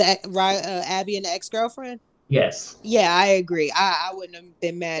 Abby and the ex-girlfriend? Yes. Yeah, I agree. I wouldn't have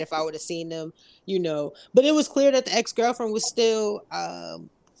been mad if I would have seen them, But it was clear that the ex-girlfriend was still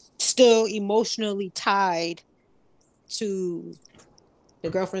emotionally tied to the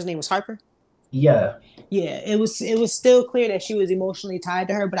girlfriend's name was Harper. Yeah. Yeah, it was still clear that she was emotionally tied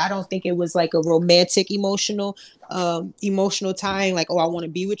to her, but I don't think it was like a romantic emotional tying, like, oh, I want to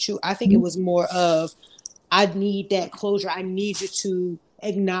be with you. I think it was more of, I need that closure. I need you to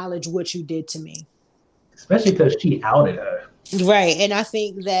acknowledge what you did to me. Especially because she outed her. Right. And I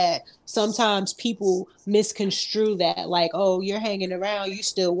think that sometimes people misconstrue that, like, oh, you're hanging around, you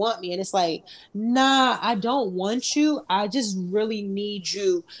still want me. And it's like, nah, I don't want you. I just really need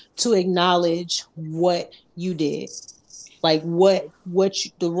you to acknowledge what you did. Like the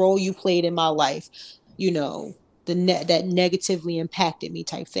role you played in my life, that negatively impacted me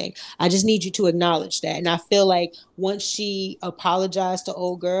type thing. I just need you to acknowledge that. And I feel like once she apologized to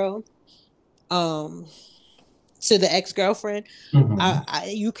old girl, to the ex-girlfriend,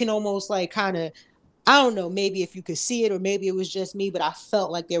 you can almost like kind of, I don't know, maybe if you could see it or maybe it was just me, but I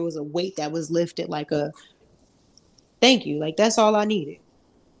felt like there was a weight that was lifted, like a thank you. Like, that's all I needed.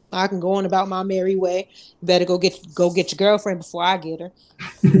 I can go on about my merry way. You better go get your girlfriend before I get her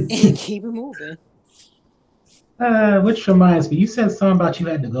and keep it moving. Which reminds me, you said something about you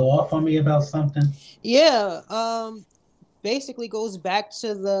had to go off on me about something. Yeah. Basically goes back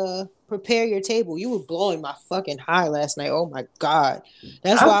to the prepare your table. You were blowing my fucking high last night. Oh my god.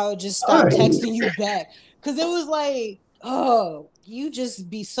 That's I'm why I would just stop sorry. texting you back. Cause it was like, oh, you just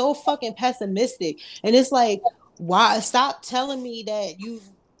be so fucking pessimistic. And it's like, why stop telling me that you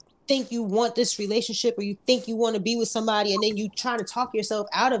think you want this relationship or you think you want to be with somebody and then you trying to talk yourself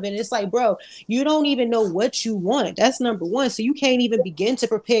out of it. And it's like, bro, you don't even know what you want. That's number one. So you can't even begin to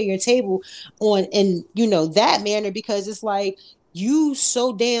prepare your table on in that manner because it's like you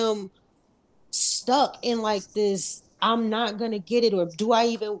so damn stuck in like this I'm not gonna get it or do I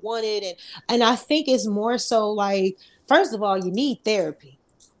even want it? And I think it's more so like, first of all, you need therapy.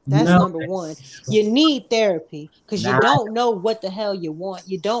 That's No, number one. You need therapy because you nah, don't know what the hell you want.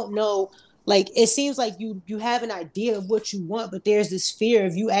 You don't know, like it seems like you have an idea of what you want, but there's this fear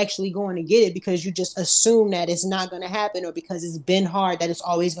of you actually going to get it because you just assume that it's not going to happen or because it's been hard that it's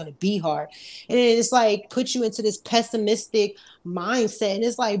always going to be hard. And it's like put you into this pessimistic mindset. And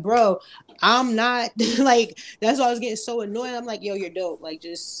it's like, bro, I'm not like that's why I was getting so annoyed. I'm like, yo, you're dope. Like,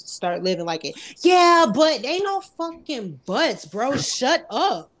 just start living like it. Yeah, but ain't no fucking buts, bro. Shut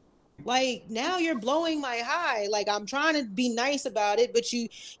up. Like now you're blowing my high. Like I'm trying to be nice about it, but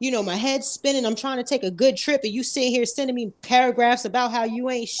my head's spinning. I'm trying to take a good trip, and you sitting here sending me paragraphs about how you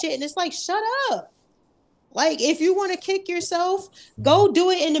ain't shit. And it's like, shut up. Like if you want to kick yourself, go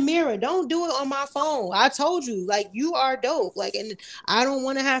do it in the mirror. Don't do it on my phone. I told you, like you are dope. Like, and I don't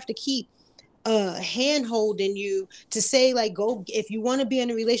want to have to keep hand holding you to say like go if you want to be in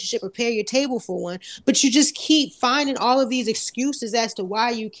a relationship prepare your table for one, but you just keep finding all of these excuses as to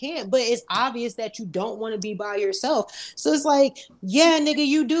why you can't, but it's obvious that you don't want to be by yourself. So it's like, yeah, nigga,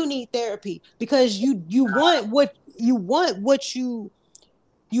 you do need therapy because you want what you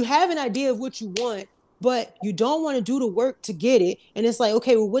have an idea of what you want, but you don't want to do the work to get it. And it's like,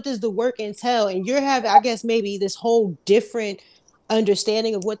 okay, well, what does the work entail? And you're having, I guess, maybe this whole different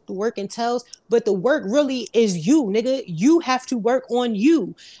understanding of what the work entails, but the work really is you, nigga. You have to work on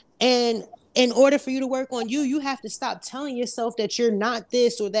you. And in order for you to work on you, you have to stop telling yourself that you're not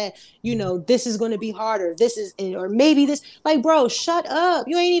this or that, this is going to be harder. This is, or maybe this, like, bro, shut up.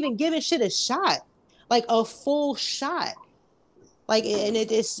 You ain't even giving shit a shot, like a full shot. Like, and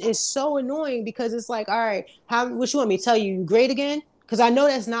it's so annoying because it's like, all right, what you want me to tell you? You great again? Because I know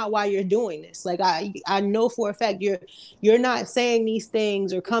that's not why you're doing this. Like I know for a fact you're not saying these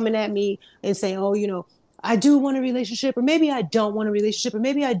things or coming at me and saying, oh, I do want a relationship, or maybe I don't want a relationship, or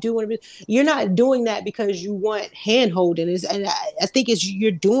maybe I do want You're not doing that because you want hand holding. And I think you're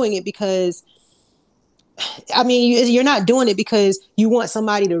doing it because I mean, you're not doing it because you want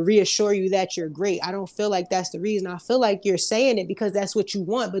somebody to reassure you that you're great. I don't feel like that's the reason. I feel like you're saying it because that's what you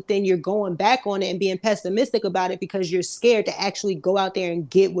want, but then you're going back on it and being pessimistic about it because you're scared to actually go out there and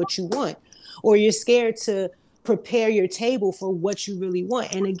get what you want, or you're scared to prepare your table for what you really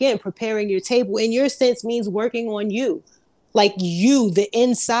want. And again, preparing your table in your sense means working on you. Like you, the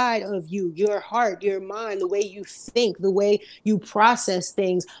inside of you, your heart, your mind, the way you think, the way you process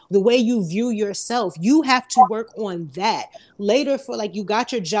things, the way you view yourself. You have to work on that. Later, for like, you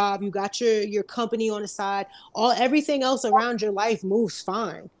got your job, you got your company on the side, everything else around your life moves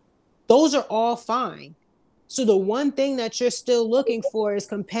fine. Those are all fine. So the one thing that you're still looking for is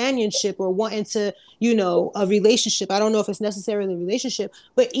companionship or wanting to, a relationship. I don't know if it's necessarily a relationship,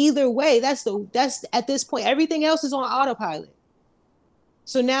 but either way, that's at this point, everything else is on autopilot.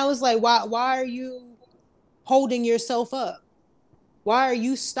 So now it's like, why are you holding yourself up? Why are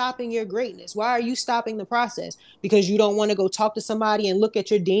you stopping your greatness? Why are you stopping the process? Because you don't want to go talk to somebody and look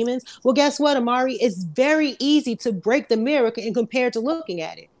at your demons? Well, guess what, Amari? It's very easy to break the mirror and compared to looking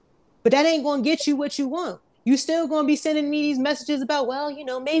at it. But that ain't going to get you what you want. You still going to be sending me these messages about, well,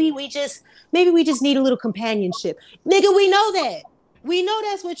 maybe we just need a little companionship. Nigga, we know that. We know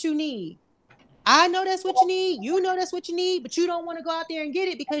that's what you need. I know that's what you need. You know that's what you need, but you don't want to go out there and get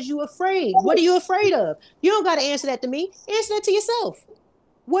it because you're afraid. What are you afraid of? You don't got to answer that to me. Answer that to yourself.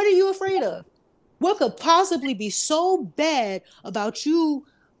 What are you afraid of? What could possibly be so bad about you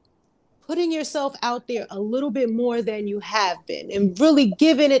putting yourself out there a little bit more than you have been and really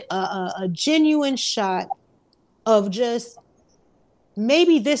giving it a genuine shot of just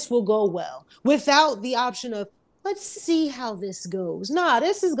maybe this will go well without the option of let's see how this goes. Nah,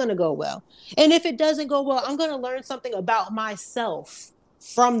 this is going to go well. And if it doesn't go well, I'm going to learn something about myself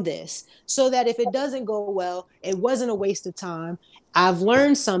from this so that if it doesn't go well, it wasn't a waste of time. I've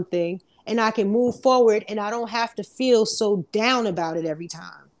learned something and I can move forward and I don't have to feel so down about it every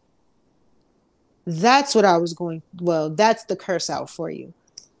time. That's what I was going. Well, that's the curse out for you.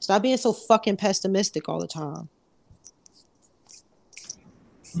 Stop being so fucking pessimistic all the time.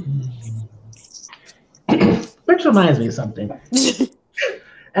 Which reminds me of something.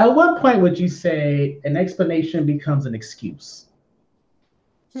 At what point would you say an explanation becomes an excuse?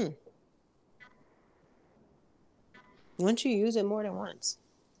 Once you use it more than once.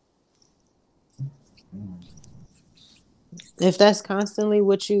 If that's constantly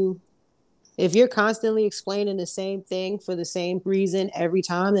if you're constantly explaining the same thing for the same reason every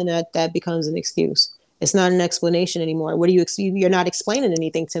time, then that becomes an excuse. It's not an explanation anymore. What do you you're not explaining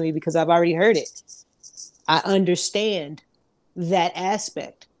anything to me because I've already heard it. I understand that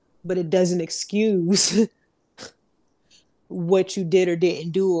aspect, but it doesn't excuse what you did or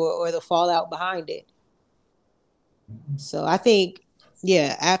didn't do or the fallout behind it. So I think,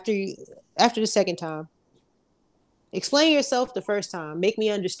 yeah, after the second time, explain yourself the first time. Make me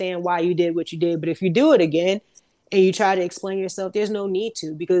understand why you did what you did. But if you do it again and you try to explain yourself, there's no need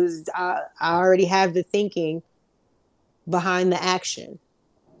to, because I already have the thinking behind the action.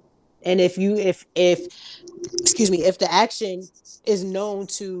 And if the action is known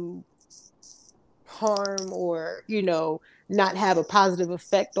to harm or, not have a positive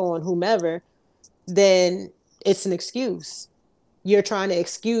effect on whomever, then it's an excuse. You're trying to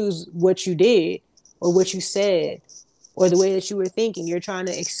excuse what you did or what you said or the way that you were thinking. You're trying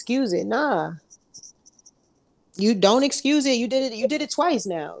to excuse it. Nah. You don't excuse it. You did it twice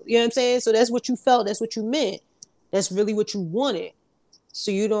now. You know what I'm saying? So that's what you felt. That's what you meant. That's really what you wanted. So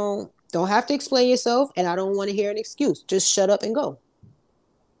you don't have to explain yourself, and I don't want to hear an excuse. Just shut up and go.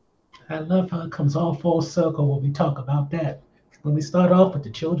 I love how it comes all full circle when we talk about that. When we start off with the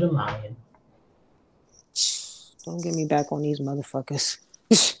children lying. Don't get me back on these motherfuckers.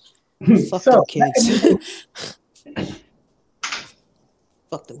 Fuck them kids.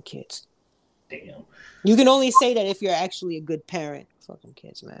 Fuck them kids. Damn. You can only say that if you're actually a good parent. Fuck them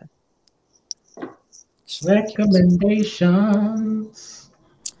kids, man. Recommendations.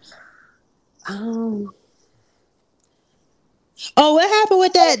 Oh, what happened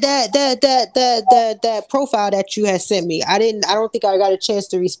with that profile that you had sent me? I don't think I got a chance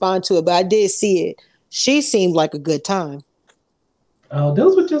to respond to it, but I did see it. She seemed like a good time. Oh,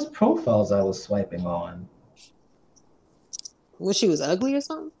 those were just profiles I was swiping on. When she was ugly or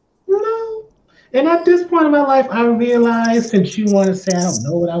something? No. And at this point in my life, I realized, since you want to say I don't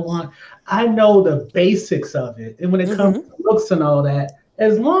know what I want, I know the basics of it. And when it comes to looks and all that,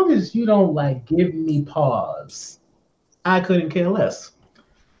 as long as you don't give me pause, I couldn't care less.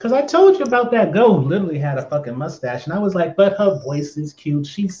 Because I told you about that girl who literally had a fucking mustache, and I was like, but her voice is cute.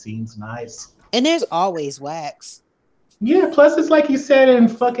 She seems nice. And there's always wax. Yeah, plus it's like you said in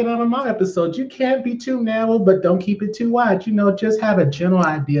fucking my episode, you can't be too narrow, but don't keep it too wide. Just have a general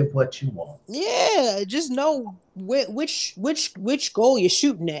idea of what you want. Yeah, just know which goal you're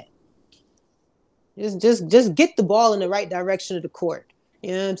shooting at. Just get the ball in the right direction of the court.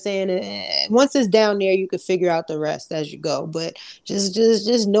 You know what I'm saying? Once it's down there, you can figure out the rest as you go. But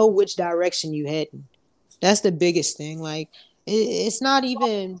just know which direction you're heading. That's the biggest thing. It's not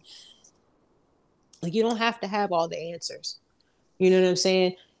even you don't have to have all the answers. You know what I'm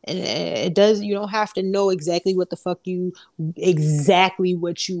saying? And you don't have to know exactly what the fuck exactly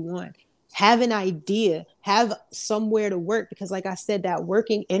what you want. Have an idea, have somewhere to work, because like I said, that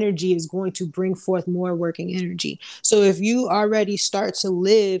working energy is going to bring forth more working energy. So if you already start to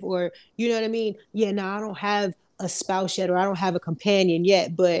live, or you know what I mean? Yeah, no, I don't have a spouse yet, or I don't have a companion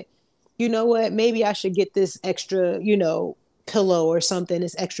yet, but you know what? Maybe I should get this extra, pillow or something,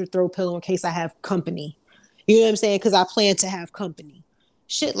 this extra throw pillow in case I have company. You know what I'm saying? Because I plan to have company.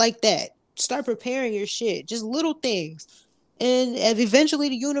 Shit like that. Start preparing your shit. Just little things. And eventually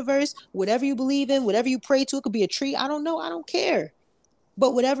the universe, whatever you believe in, whatever you pray to, it could be a tree. I don't know. I don't care.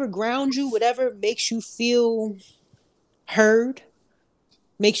 But whatever grounds you, whatever makes you feel heard,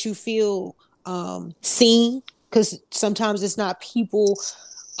 makes you feel seen, because sometimes it's not people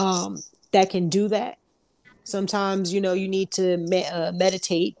that can do that. Sometimes, you need to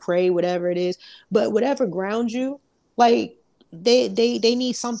meditate, pray, whatever it is. But whatever grounds you, they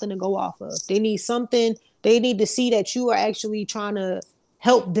need something to go off of. They need something. They need to see that you are actually trying to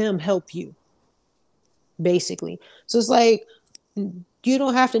help them help you, basically. So it's you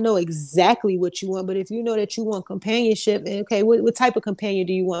don't have to know exactly what you want, but if you know that you want companionship, okay, what type of companion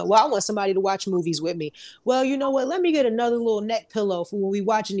do you want? Well, I want somebody to watch movies with me. Well, you know what? Let me get another little neck pillow for when we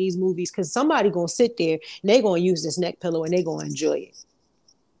watching these movies, because somebody going to sit there and they going to use this neck pillow and they going to enjoy it.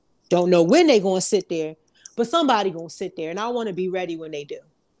 Don't know when they going to sit there, but somebody going to sit there, and I want to be ready when they do.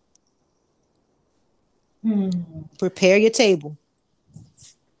 Prepare your table.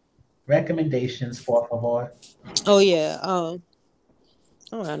 Recommendations, por favor. Oh yeah. I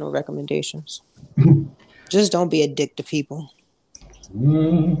don't have no recommendations. Just don't be a dick to people.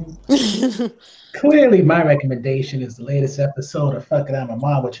 Mm. Clearly, my recommendation is the latest episode of Fuck It, I'm a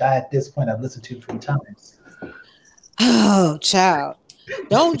Mom, which I, at this point, I've listened to 3 times. Oh, child.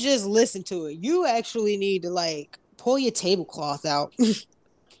 Don't just listen to it. You actually need to like pull your tablecloth out.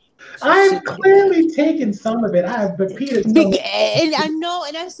 I've clearly taken some of it. I have repeated so much. And I know,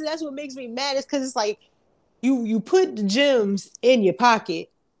 and that's what makes me mad. Is because it's like you put the gems in your pocket,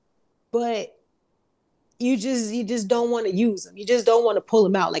 but you just don't want to use them. You just don't want to pull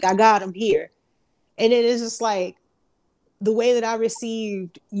them out. Like I got them here, and then it's just like the way that I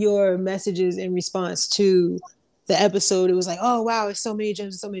received your messages in response to the episode. It was like, oh wow, it's so many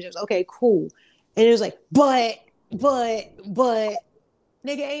gems, so many gems. Okay, cool. And it was like, but,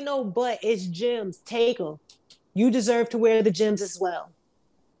 nigga, ain't no but. It's gems. Take them. You deserve to wear the gems as well.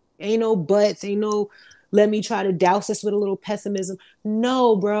 Ain't no buts. Ain't no let me try to douse this with a little pessimism.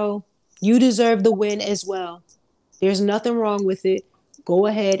 No, bro. You deserve the win as well. There's nothing wrong with it. Go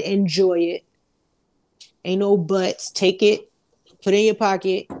ahead, enjoy it. Ain't no buts. Take it, put it in your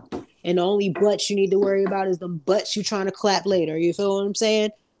pocket, and the only butts you need to worry about is the butts you trying to clap later. You feel what I'm saying?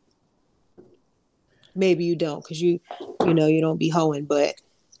 Maybe you don't, because you know you don't be hoeing, but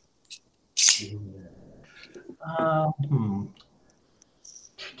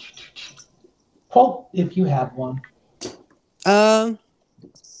Quote if you have one. I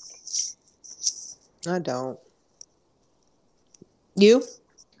don't. You?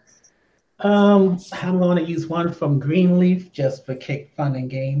 I'm going to use one from Greenleaf just for kick, fun, and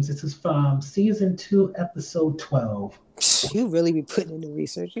games. This is from season 2, episode 12. You really be putting in the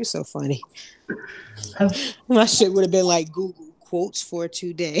research. You're so funny. My shit would have been like Google quotes for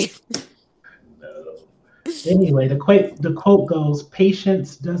today. Anyway, the quote goes,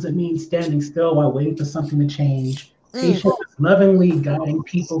 patience doesn't mean standing still while waiting for something to change. Patience is lovingly guiding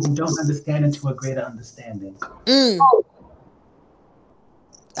people who don't understand into a greater understanding.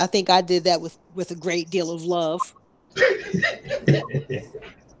 I think I did that with a great deal of love.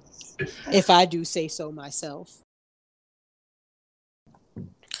 If I do say so myself.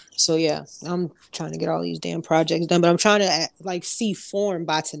 So yeah, I'm trying to get all these damn projects done, but I'm trying to like see form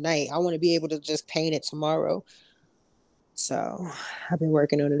by tonight. I want to be able to just paint it tomorrow. So I've been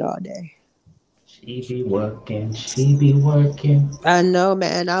working on it all day. She be working. I know,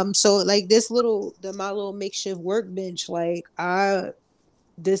 man. I'm so like my little makeshift workbench. Like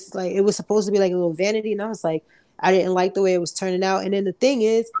it was supposed to be like a little vanity, and I was like, I didn't like the way it was turning out. And then the thing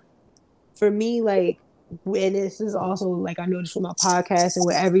is, for me, like, and this is also like I noticed with my podcast and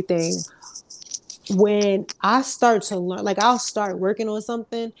with everything, when I start to learn, like I'll start working on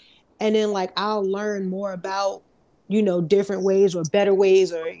something, and then like I'll learn more about, different ways or better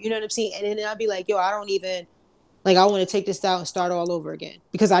ways, or you know what I'm saying, and then I'll be like, yo, I don't even like, I want to take this out and start all over again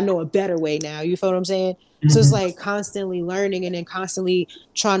because I know a better way now. You feel what I'm saying? Mm-hmm. So it's like constantly learning and then constantly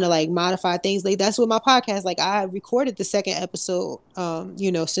trying to like modify things. Like that's what my podcast. Like I recorded the second episode,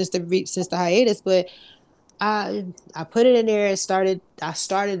 since the hiatus, but I put it in there and I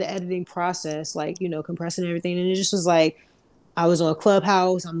started the editing process, like, compressing everything. And it just was like, I was on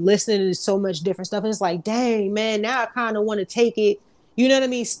Clubhouse. I'm listening to so much different stuff. And it's like, dang, man, now I kind of want to take it, you know what I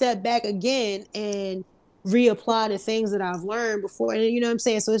mean? Step back again and reapply the things that I've learned before. And you know what I'm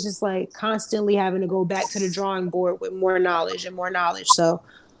saying? So it's just like constantly having to go back to the drawing board with more knowledge and more knowledge. So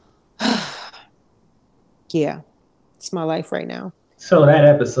yeah, it's my life right now. So that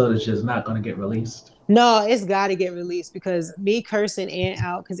episode is just not going to get released? No, it's got to get released because me cursing Ant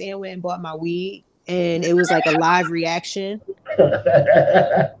out because Ant went and bought my weed and it was like a live reaction.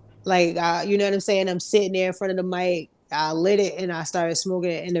 Like, you know what I'm saying? I'm sitting there in front of the mic. I lit it and I started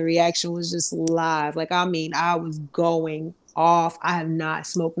smoking it and the reaction was just live. Like, I mean, I was going off. I have not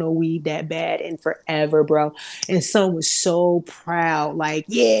smoked no weed that bad in forever, bro. And son was so proud. Like,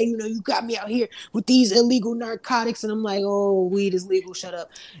 yeah, you got me out here with these illegal narcotics. And I'm like, oh, weed is legal. Shut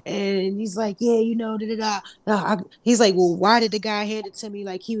up. And he's like, yeah, he's like, well, why did the guy hand it to me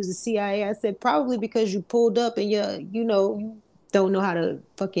like he was the CIA? I said, probably because you pulled up and you don't know how to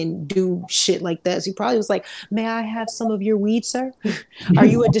fucking do shit like that. So he probably was like, may I have some of your weed, sir? Are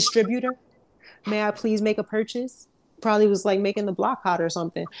you a distributor? May I please make a purchase? Probably was like making the block hot or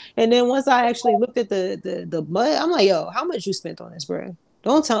something. And then once I actually looked at the mud, I'm like, yo, how much you spent on this, bro?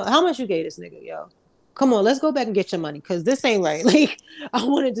 Don't tell how much you gave this nigga, yo. Come on, let's go back and get your money because this ain't right. Like, I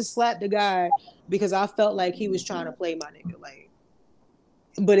wanted to slap the guy because I felt like he was trying to play my nigga. Like,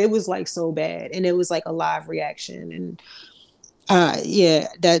 but it was like so bad. And it was like a live reaction. And yeah,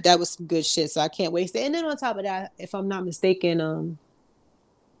 that was some good shit. So I can't waste it. And then on top of that, if I'm not mistaken,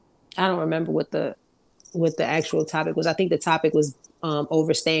 I don't remember what the actual topic was. I think the topic was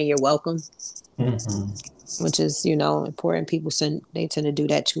overstaying your welcome. Mm-hmm. which is, important. People they tend to do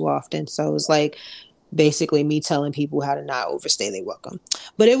that too often. So it's like basically me telling people how to not overstay their welcome.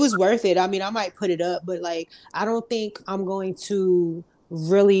 But it was worth it. I mean, I might put it up, but like, I don't think I'm going to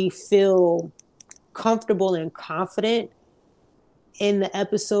really feel comfortable and confident in the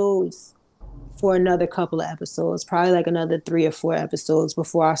episodes for another couple of episodes, probably like another 3 or 4 episodes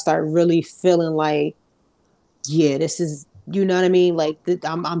before I start really feeling like, yeah, this is, you know what I mean? Like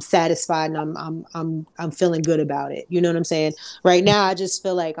I'm satisfied and I'm feeling good about it. You know what I'm saying? Right now, I just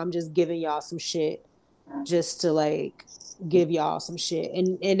feel like I'm just giving y'all some shit just to like give y'all some shit.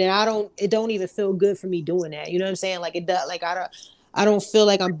 And then it don't even feel good for me doing that. You know what I'm saying? Like it does, like I don't feel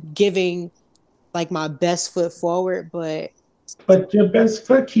like I'm giving like my best foot forward, but your best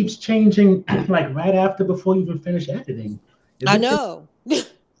foot keeps changing, like right after before you even finish editing. I know.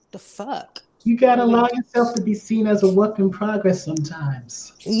 The fuck. You gotta allow yourself to be seen as a work in progress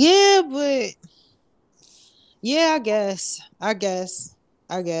sometimes. Yeah, but yeah, I guess.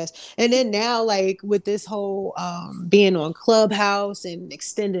 And then now, like with this whole being on Clubhouse and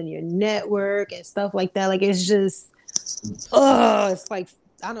extending your network and stuff like that, like it's just it's like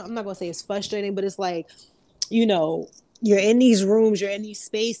I'm not gonna say it's frustrating, but it's like, you're in these rooms, you're in these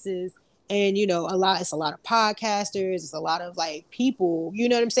spaces, and it's a lot of podcasters, it's a lot of like people, you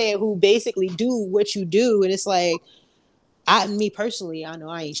know what I'm saying, who basically do what you do. And it's like, me personally, I know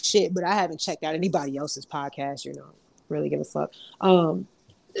I ain't shit, but I haven't checked out anybody else's podcast, really give a fuck. For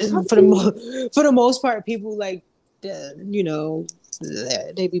the most part, people like,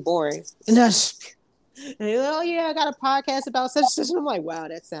 they be boring. And that's, and they're like, oh yeah, I got a podcast about such and such. And I'm like, wow,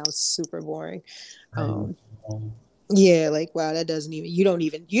 that sounds super boring. Yeah, like wow, that doesn't even you don't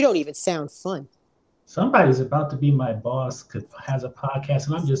even sound fun. Somebody's about to be my boss, has a podcast,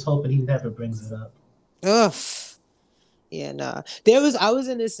 and I'm just hoping he never brings it up. Ugh. Yeah, nah. I was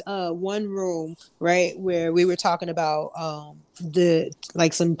in this one room, right, where we were talking about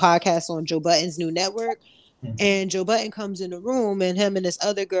some podcasts on Joe Budden's new network. Mm-hmm. And Joe Budden comes in the room, and him and this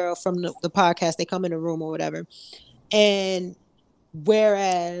other girl from the podcast, they come in the room or whatever. And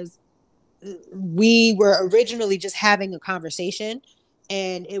whereas we were originally just having a conversation,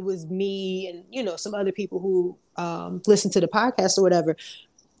 and it was me and some other people who listen to the podcast or whatever,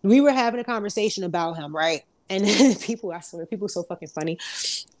 we were having a conversation about him, right? And people, I swear, people are so fucking funny.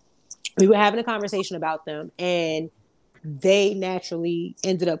 We were having a conversation about them, and they naturally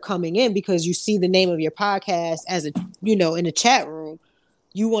ended up coming in because you see the name of your podcast as in the chat room,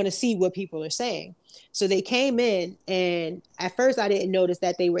 you want to see what people are saying. So they came in, and at first I didn't notice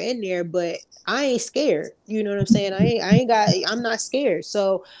that they were in there, but I ain't scared. You know what I'm saying? I'm not scared.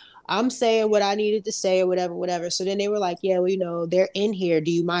 So I'm saying what I needed to say or whatever. So then they were like, yeah, well, they're in here.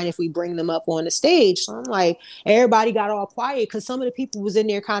 Do you mind if we bring them up on the stage? So I'm like, everybody got all quiet because some of the people was in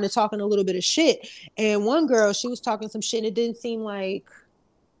there kind of talking a little bit of shit. And one girl, she was talking some shit, and it didn't seem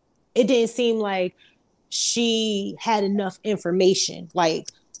like she had enough information, like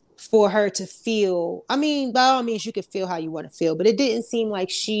for her to feel, I mean, by all means, you could feel how you want to feel, but it didn't seem like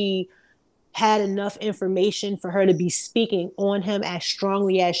she had enough information for her to be speaking on him as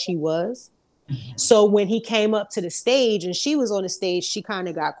strongly as she was. So when he came up to the stage and she was on the stage, she kind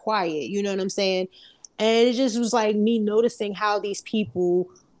of got quiet. You know what I'm saying? And it just was like me noticing how these people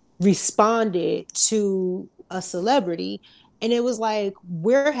responded to a celebrity. And it was like,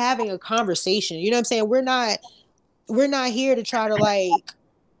 we're having a conversation. You know what I'm saying? We're not here to try to like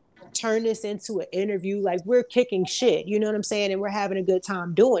turn this into an interview. Like, we're kicking shit, you know what I'm saying? And we're having a good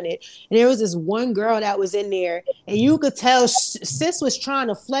time doing it. And there was this one girl that was in there, and you could tell sis was trying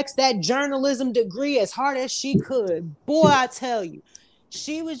to flex that journalism degree as hard as she could. Boy, I tell you,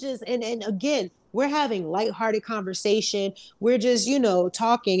 she was just, and again, we're having lighthearted conversation. We're just,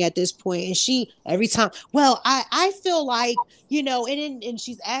 talking at this point. And she, every time, well, I feel like, and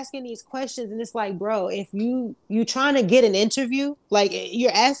she's asking these questions, and it's like, bro, if you trying to get an interview, like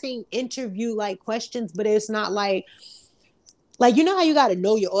you're asking interview like questions, but it's not like you know how you got to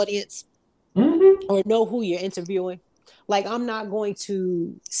know your audience or know who you're interviewing. Like, I'm not going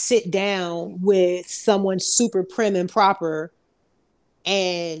to sit down with someone super prim and proper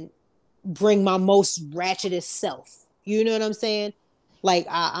and bring my most ratchetest self. You know what I'm saying? Like,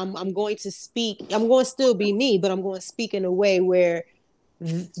 I'm going to speak. I'm going to still be me, but I'm going to speak in a way where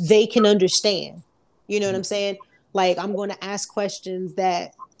they can understand. You know what I'm saying? Like, I'm going to ask questions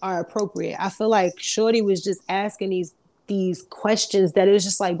that are appropriate. I feel like Shorty was just asking these questions that it was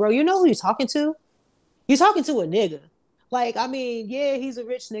just like, bro, you know who you're talking to? You're talking to a nigga. Like, I mean, yeah, he's a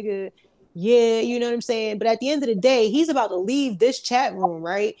rich nigga. Yeah, you know what I'm saying? But at the end of the day, he's about to leave this chat room,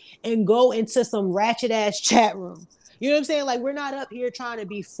 right? And go into some ratchet ass chat room. You know what I'm saying? Like, we're not up here trying to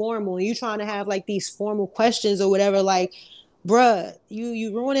be formal. You trying to have like these formal questions or whatever. Like, bruh,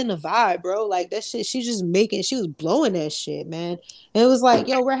 you ruining the vibe, bro. Like that shit, she was blowing that shit, man. And it was like,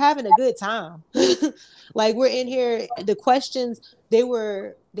 yo, we're having a good time. Like we're in here. The questions, they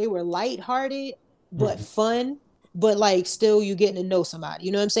were lighthearted but fun. But like still you getting to know somebody.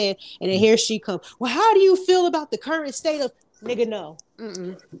 You know what I'm saying? And then here she come. Well, how do you feel about the current state of nigga? No.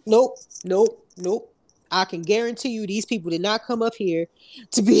 Nope. Nope. Nope. I can guarantee you these people did not come up here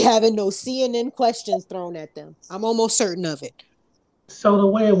to be having no CNN questions thrown at them. I'm almost certain of it. So the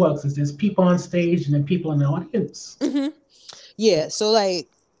way it works is there's people on stage and then people in the audience. Yeah. So like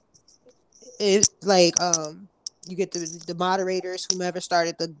it's like you get the moderators, whomever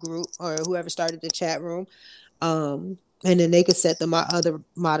started the group or whoever started the chat room. And then they could set the other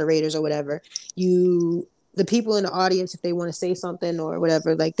moderators or whatever. The people in the audience, if they want to say something or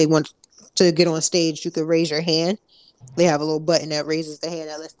whatever, like they want to get on stage, you could raise your hand. They have a little button that raises the hand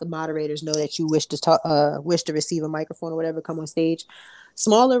that lets the moderators know that you wish to talk, wish to receive a microphone or whatever, come on stage.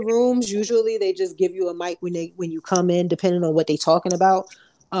 Smaller rooms, usually they just give you a mic when you come in, depending on what they're talking about.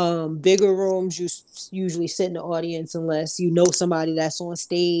 Bigger rooms, you usually sit in the audience unless you know somebody that's on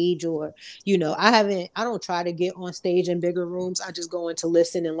stage, or I don't try to get on stage in bigger rooms. I just go in to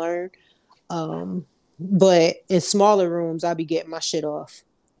listen and learn. But in smaller rooms, I'll be getting my shit off.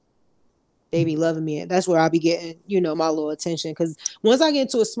 They be loving me. That's where I'll be getting, my little attention. Because once I get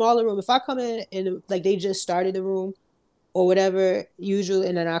into a smaller room, if I come in and like they just started the room or whatever, usually,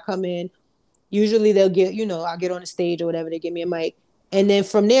 and then I come in, usually they'll get, I'll get on the stage or whatever, they give me a mic. And then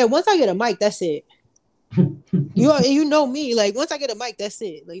from there, once I get a mic, that's it. You know me, like once I get a mic, that's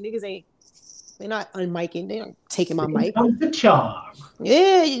it. Like niggas they're not unmicing, they're not taking my mic. I'm the charm.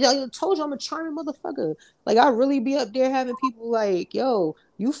 Yeah, I told you I'm a charming motherfucker. Like I really be up there having people like, yo,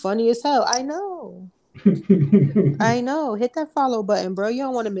 you funny as hell. I know. I know. Hit that follow button, bro. You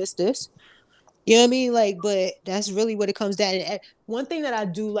don't want to miss this. You know what I mean? Like, but that's really what it comes down to. One thing that I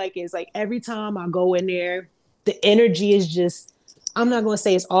do like is like every time I go in there, the energy is just, I'm not going to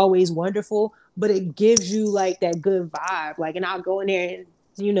say it's always wonderful, but it gives you like that good vibe. Like, and I'll go in there and,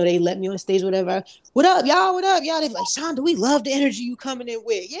 they let me on stage, whatever. What up, y'all? What up, y'all? They be like, Shonda, we love the energy you coming in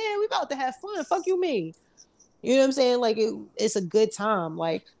with. Yeah, we about to have fun. Fuck you, me. You know what I'm saying? Like, it's a good time.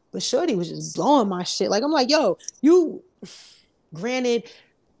 Like, but Shorty was just blowing my shit. Like, I'm like, yo, granted,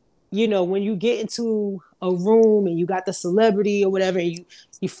 when you get into a room and you got the celebrity or whatever, and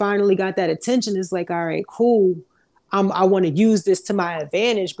you finally got that attention, it's like, all right, cool. I want to use this to my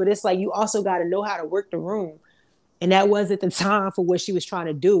advantage, but it's like, you also got to know how to work the room. And that wasn't the time for what she was trying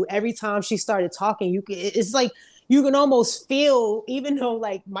to do. Every time she started talking, it's like, you can almost feel, even though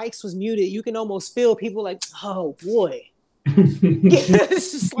like Mike's was muted, you can almost feel people like, oh boy.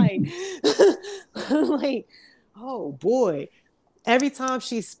 It's just like, like, oh boy. Every time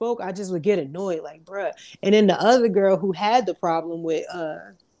she spoke, I just would get annoyed, like, bruh. And then the other girl who had the problem with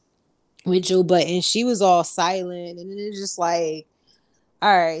Joe Budden, she was all silent, and then it's just like,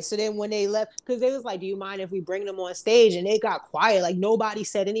 all right. So then when they left, because they was like, do you mind if we bring them on stage? And they got quiet, like nobody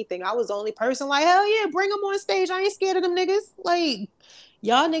said anything. I was the only person like, hell yeah, bring them on stage. I ain't scared of them niggas. Like,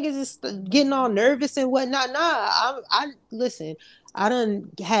 y'all niggas is getting all nervous and whatnot. Nah, I listen. I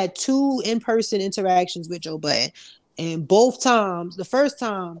done had 2 in-person interactions with Joe Budden. And both times, the first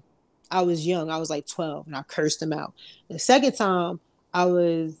time I was young, I was like 12 and I cursed him out. The second time I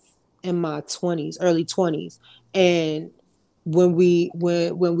was in my 20s, early 20s. And when we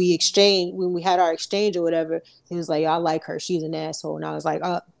had our exchange or whatever, he was like, I like her. She's an asshole. And I was like,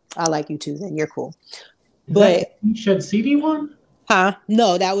 oh, I like you too. Then you're cool. But you should CD one? Huh?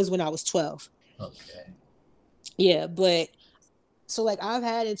 No, that was when I was 12. Okay. Yeah, but so like I've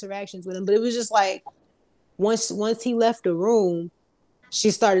had interactions with him, but it was just like once he left the room,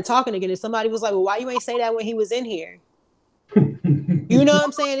 she started talking again, and somebody was like, well, why you ain't say that when he was in here? You know what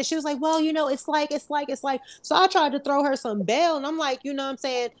I'm saying? And she was like, well, it's like. So I tried to throw her some bail, and I'm like, you know what I'm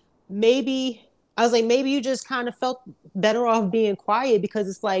saying? Maybe you just kind of felt better off being quiet, because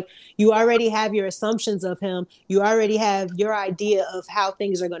it's like you already have your assumptions of him. You already have your idea of how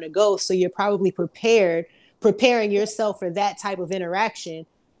things are going to go. So you're probably preparing yourself for that type of interaction.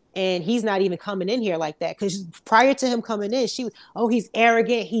 And he's not even coming in here like that, because prior to him coming in, he's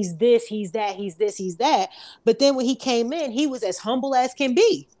arrogant, he's this, he's that, he's this, he's that. But then when he came in, he was as humble as can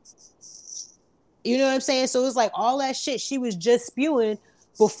be. You know what I'm saying? So it's like all that shit she was just spewing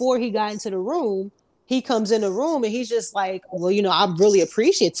before he got into the room. He comes in the room and he's just like, well, I'm really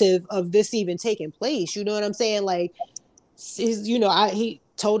appreciative of this even taking place. You know what I'm saying? Like, he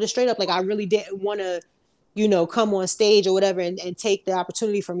told it straight up, like, I really didn't want to, come on stage or whatever and take the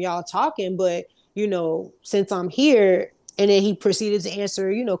opportunity from y'all talking, but since I'm here. And then he proceeded to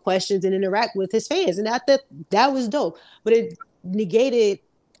answer, questions and interact with his fans. And I thought that was dope. But it negated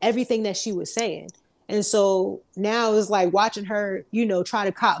everything that she was saying. And so now it's like watching her, try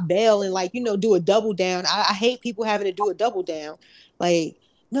to cop bail and like, do a double down. I hate people having to do a double down. Like,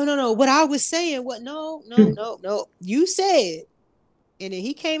 no. What I was saying, no. You said. And then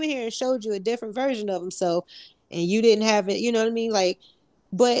he came in here and showed you a different version of himself and you didn't have it, you know what I mean? Like,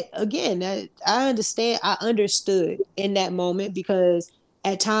 but again, I understood in that moment because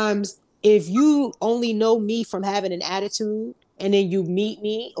at times, if you only know me from having an attitude and then you meet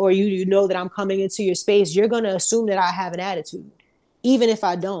me or you know that I'm coming into your space, you're going to assume that I have an attitude, even if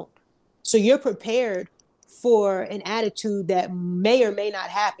I don't. So you're prepared for an attitude that may or may not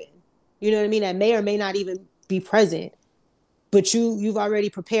happen. You know what I mean? That may or may not even be present. But you've already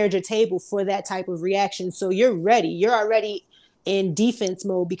prepared your table for that type of reaction. So you're ready. You're already in defense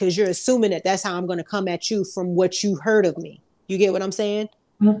mode because you're assuming that that's how I'm going to come at you from what you heard of me. You get what I'm saying?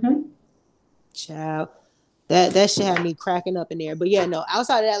 Mm-hmm. Child, that shit had me cracking up in there. But yeah, no,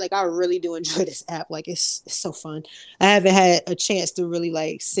 outside of that, like I really do enjoy this app. Like it's so fun. I haven't had a chance to really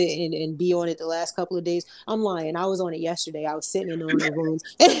like sit and be on it the last couple of days. I'm lying. I was on it yesterday. I was sitting in on a room.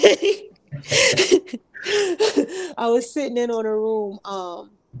 I was sitting in on a room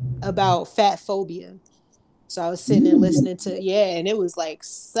about fat phobia. So I was sitting and listening to and it was like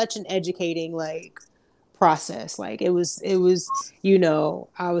such an educating like process. Like it was I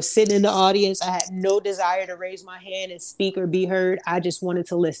was sitting in the audience. I had no desire to raise my hand and speak or be heard. I just wanted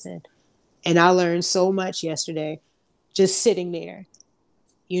to listen. And I learned so much yesterday just sitting there.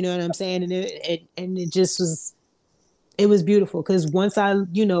 You know what I'm saying? And it just was it was beautiful because once I,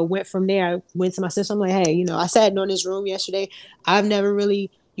 went from there, I went to my sister. I'm like, hey, I sat in this room yesterday. I've never really,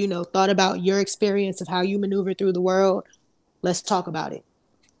 thought about your experience of how you maneuver through the world. Let's talk about it.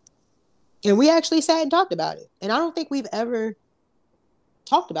 And we actually sat and talked about it. And I don't think we've ever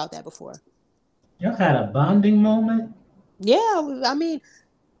talked about that before. Y'all had a bonding moment? Yeah, I mean,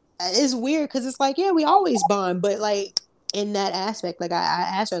 it's weird because it's like, yeah, we always bond. But like in that aspect, like I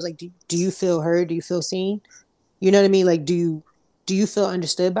asked her, I was like, do you feel heard? Do you feel seen? You know what I mean? Like, do you feel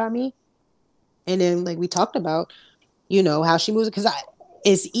understood by me? And then like we talked about, how she moves because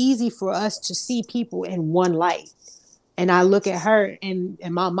it's easy for us to see people in one light. And I look at her and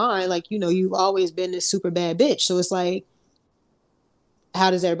in my mind, like, you've always been this super bad bitch. So it's like, how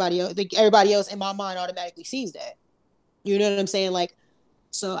does everybody else think everybody else in my mind automatically sees that? You know what I'm saying? Like,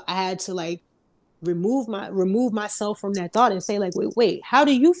 so I had to like remove myself from that thought and say like, wait, how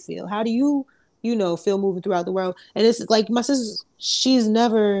do you feel? How do you, feel moving throughout the world? And it's like my sister, she's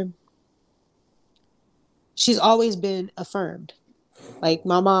always been affirmed. Like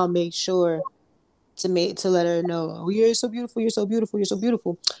my mom made sure to let her know, oh, you're so beautiful, you're so beautiful, you're so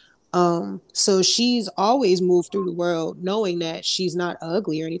beautiful. So she's always moved through the world knowing that she's not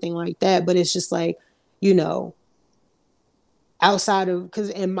ugly or anything like that. But it's just like, outside of, because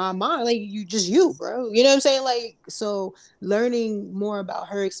in my mind, like you, bro, you know what I'm saying? Like, so learning more about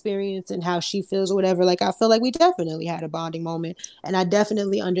her experience and how she feels or whatever, like I feel like we definitely had a bonding moment and I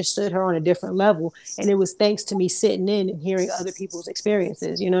definitely understood her on a different level. And it was thanks to me sitting in and hearing other people's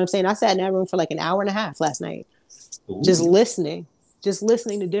experiences. You know what I'm saying? I sat in that room for like an hour and a half last night. Ooh. Just listening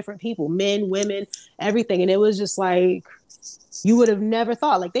to different people, men, women, everything. And it was just like, you would have never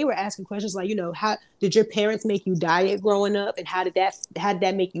thought. Like they were asking questions like, how did your parents make you diet growing up, and how did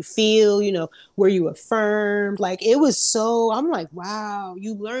that make you feel? Were you affirmed? Like it was so. I'm like, wow,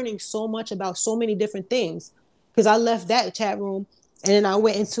 you learning so much about so many different things. Because I left that chat room and then I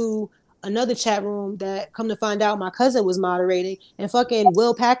went into another chat room that, come to find out, my cousin was moderating, and fucking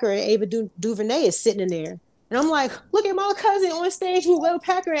Will Packer and Ava DuVernay is sitting in there. And I'm like, look at my cousin on stage with Will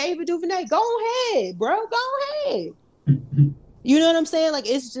Packer and Ava DuVernay. Go ahead, bro. Go ahead. You know what I'm saying? Like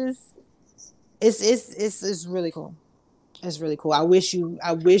it's just, it's really cool. It's really cool. I wish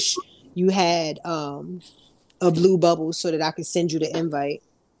you had a blue bubble so that I could send you the invite,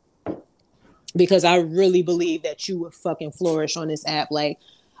 because I really believe that you would fucking flourish on this app. Like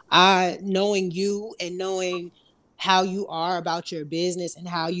knowing you and knowing how you are about your business and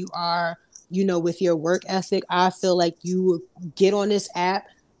how you are, with your work ethic, I feel like you would get on this app,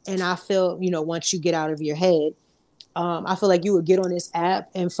 and I feel, once you get out of your head, I feel like you would get on this app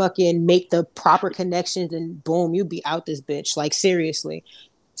and fucking make the proper connections and boom, you'd be out this bitch. Like seriously,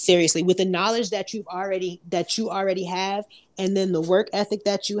 with the knowledge that you already have, and then the work ethic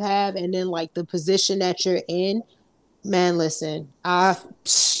that you have, and then like the position that you're in, man, listen, I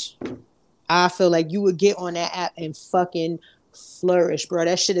feel like you would get on that app and fucking flourish, bro.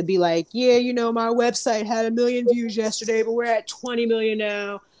 That shit'd be like, yeah, my website had 1 million views yesterday, but we're at 20 million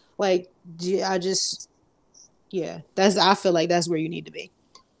now. Like, I feel like that's where you need to be.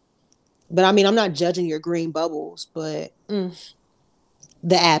 But I mean, I'm not judging your green bubbles, but the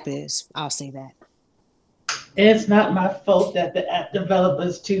app is. I'll say that. It's not my fault that the app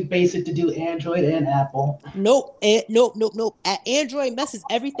developers too basic to do Android and Apple. Nope. Nope. Android messes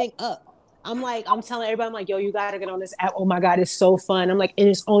everything up. I'm telling everybody, I'm like, yo, you gotta get on this app. Oh my God, it's so fun. I'm like, and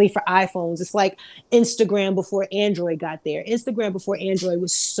it's only for iPhones. It's like Instagram before Android got there. Instagram before Android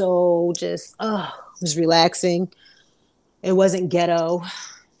was so just, it was relaxing. It wasn't ghetto.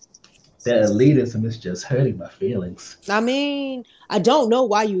 The elitism is just hurting my feelings. I mean, I don't know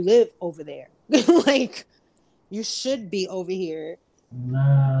why you live over there. Like, you should be over here.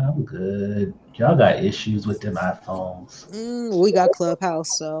 Nah, I'm good. Y'all got issues with them iPhones. We got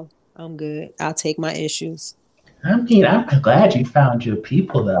Clubhouse, so I'm good. I'll take my issues. I mean, I'm glad you found your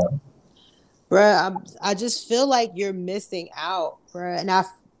people, though. Bruh, I just feel like you're missing out, bruh. And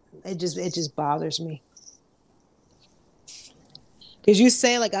it just bothers me. Because you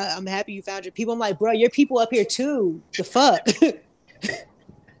saying, like, I'm happy you found your people. I'm like, bro, your people up here, too. The fuck?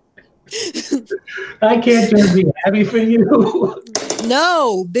 I can't just be happy for you.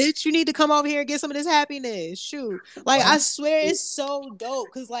 No, bitch, you need to come over here and get some of this happiness. Shoot. Like, I swear it's so dope.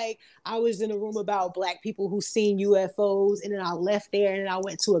 Because, like, I was in a room about Black people who seen UFOs. And then I left there and I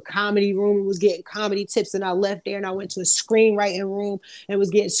went to a comedy room and was getting comedy tips. And I left there and I went to a screenwriting room and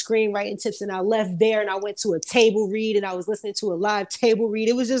was getting screenwriting tips. And I left there and I went to a table read and I was listening to a live table read.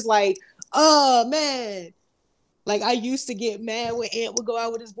 It was just like, oh, man. Like, I used to get mad when Ant would go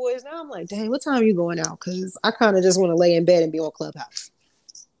out with his boys. Now I'm like, dang, what time are you going out? Because I kind of just want to lay in bed and be on Clubhouse.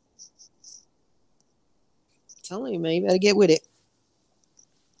 I'm telling you, man, you better get with it.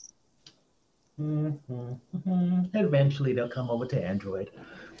 Eventually, they'll come over to Android.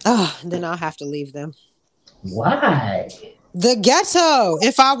 Then I'll have to leave them. Why? The ghetto.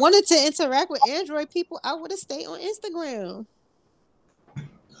 If I wanted to interact with Android people, I would have stayed on Instagram.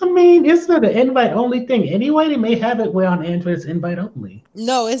 I mean, it's not an invite only thing. Anyway, they may have it where on Android it's invite only.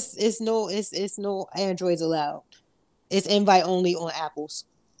 No, it's no Androids allowed. It's invite only on Apples.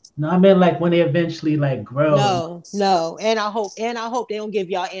 No, I mean like when they eventually like grow. No. And I hope they don't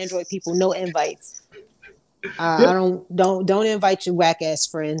give y'all Android people no invites. I don't invite your whack ass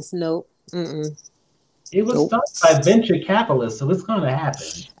friends. Nope. It was started by venture capitalists, so it's gonna happen.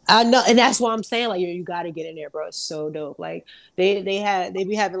 I know, and that's why I'm saying, like, you got to get in there, bro. It's so dope. Like, they be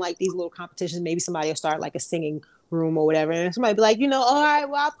having like these little competitions. Maybe somebody will start like a singing room or whatever, and somebody be like, all right,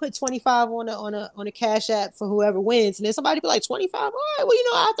 well, I'll put 25 on a Cash App for whoever wins, and then somebody be like 25. All right, well,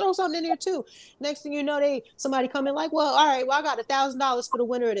 I'll throw something in there too. Next thing you know, somebody come in like, well, all right, well, I got $1,000 for the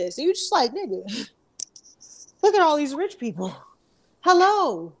winner of this, and you just like, nigga, look at all these rich people.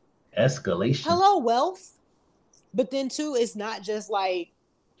 Hello. Escalation. Hello, wealth. But then too, it's not just like.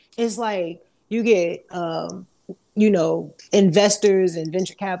 It's like you get, investors and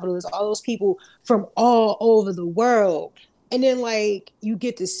venture capitalists, all those people from all over the world. And then, like, you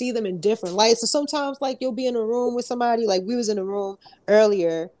get to see them in different lights. So sometimes, like, you'll be in a room with somebody. Like, we was in a room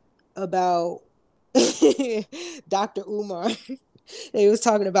earlier about Dr. Umar. They was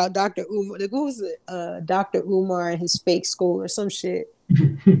talking about Dr. Umar. Like, who was it? Dr. Umar and his fake school or some shit.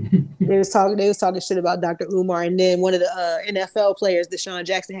 They was talking shit about Dr. Umar, and then one of the NFL players, Deshaun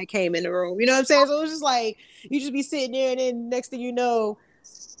Jackson, had came in the room. You know what I'm saying? So it was just like you just be sitting there, and then next thing you know,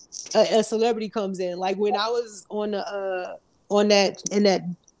 a celebrity comes in. Like when I was on that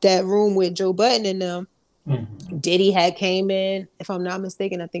room with Joe Budden and them, Diddy had came in. If I'm not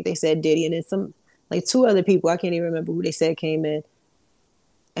mistaken, I think they said Diddy, and then some like two other people. I can't even remember who they said came in.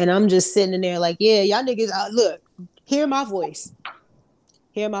 And I'm just sitting in there like, yeah, y'all niggas, look, hear my voice.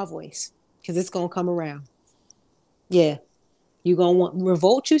 Hear my voice, because it's going to come around. Yeah. You going to want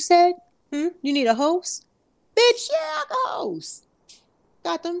revolt, you said? You need a host? Bitch, yeah, I can host.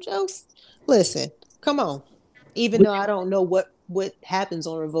 Got them jokes? Listen, come on. Even though I don't know what happens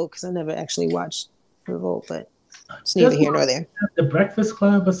on Revolt, because I never actually watched Revolt, but it's neither here nor there. The Breakfast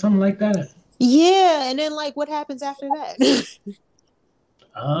Club or something like that? Yeah, and then, like, what happens after that?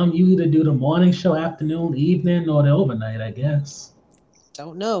 You either do the morning show, afternoon, evening, or the overnight, I guess.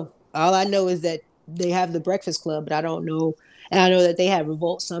 Don't know. All I know is that they have the Breakfast Club, but I don't know. And I know that they have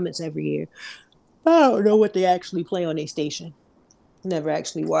Revolt Summits every year. But I don't know what they actually play on their station. Never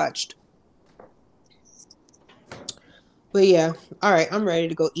actually watched. But yeah, all right, I'm ready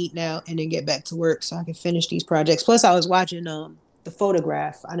to go eat now and then get back to work so I can finish these projects. Plus, I was watching The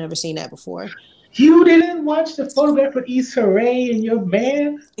Photograph. I never seen that before. You didn't watch The Photograph with Issa Rae and your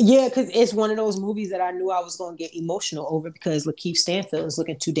man? Yeah, because it's one of those movies that I knew I was going to get emotional over because Lakeith Stanfield is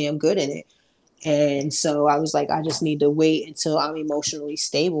looking too damn good in it. And so I was like, I just need to wait until I'm emotionally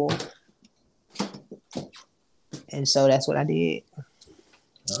stable. And so that's what I did.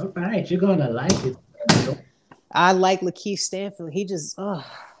 All right, you're gonna like it. I like Lakeith Stanfield. He just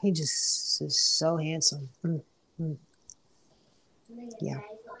is so handsome. Yeah.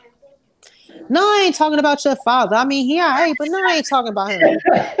 No, I ain't talking about your father. I mean, yeah, hey, but no, I ain't talking about him.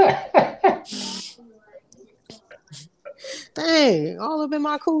 Dang, all up in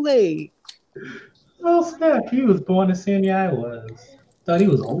my Kool-Aid. Oh snap! He was born the same year I was. Thought he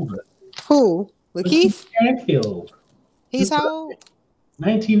was older. Who? Lakeith? Stanfield. He's how old?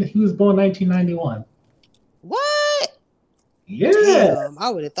 19. He was born 1991. What? Yeah. Damn, I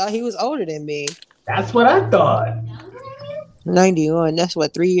would have thought he was older than me. That's what I thought. 91. That's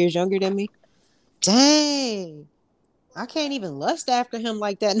what, 3 years younger than me? Dang. I can't even lust after him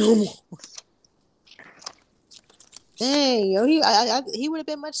like that no more. Dang, yo, he would have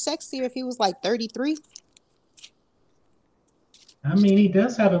been much sexier if he was like 33. I mean, he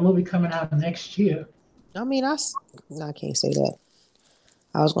does have a movie coming out next year. I mean, I can't say that.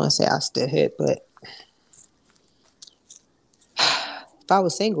 I was going to say I still hit, but if I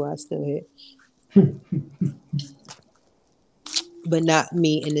was single, I'd still hit. But not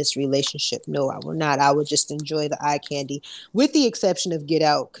me in this relationship. No, I will not. I would just enjoy the eye candy, with the exception of Get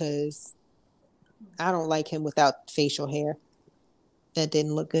Out, because I don't like him without facial hair. That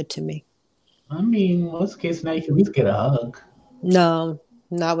didn't look good to me. I mean, worst case now you can at least get a hug. No,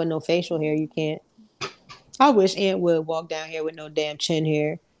 not with no facial hair. You can't. I wish Ant would walk down here with no damn chin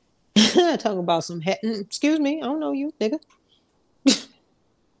hair. Talking about some head. Excuse me, I don't know you, nigga.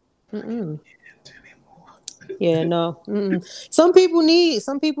 Yeah, no. Some people need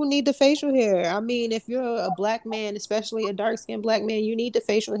the facial hair. I mean, if you're a black man, especially a dark-skinned black man, you need the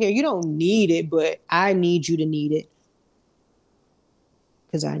facial hair. You don't need it, but I need you to need it.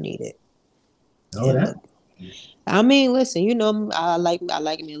 Because I need it. Oh, that. I mean, listen, you know, I like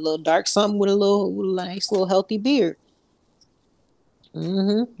me a little dark something with a nice little healthy beard.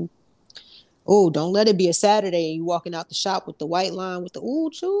 Oh, don't let it be a Saturday and you walking out the shop with the white line with the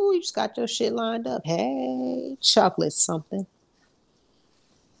you just got your shit lined up. Hey, chocolate something.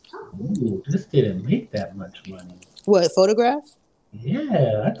 Ooh, this didn't make that much money. What, Photograph?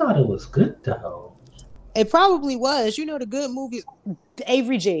 Yeah, I thought it was good though. It probably was. You know, the good movies,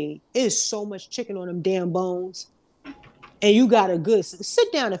 Avery Jade, is so much chicken on them damn bones. And you got a good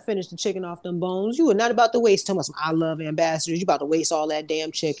sit down and finish the chicken off them bones. You are not about to waste too much. I love ambassadors. You about to waste all that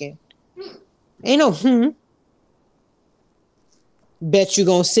damn chicken. Ain't no Bet you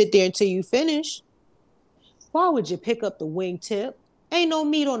gonna sit there until you finish. Why would you pick up the wingtip? Ain't no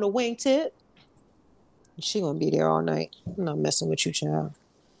meat on the wingtip. She gonna be there all night. I'm not messing with you, child.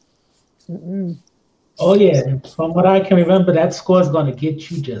 Oh yeah, from what I can remember, that score is gonna get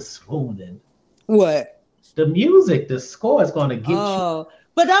you just swooning. What? The music, the score is gonna get you.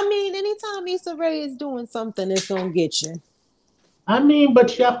 But I mean, anytime Issa Rae is doing something, it's gonna get you. I mean,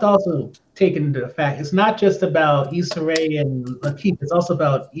 but you have to also take into the fact it's not just about Issa Rae and Lakeith. It's also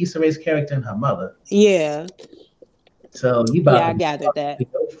about Issa Rae's character and her mother. Yeah. So I gathered that.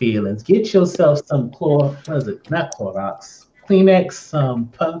 Your feelings. Get yourself some not Clorox, Kleenex, some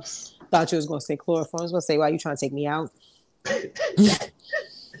puffs. Thought you was gonna say chloroform. I was gonna say, why you trying to take me out?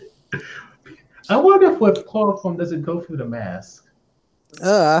 I wonder if with chloroform does it go through the mask?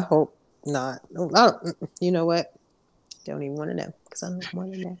 I hope not. You know what? Don't even want to know because I don't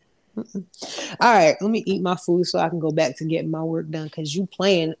want to know. All right, let me eat my food so I can go back to getting my work done. Because you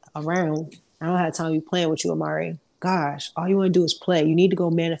playing around, I don't have time to be playing with you, Amari. Gosh, all you want to do is play. You need to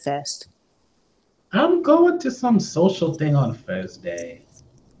go manifest. I'm going to some social thing on Thursday.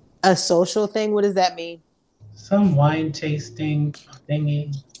 A social thing? What does that mean? Some wine tasting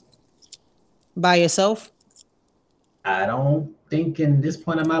thingy. By yourself? I don't think in this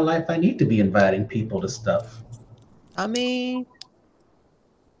point in my life I need to be inviting people to stuff. I mean,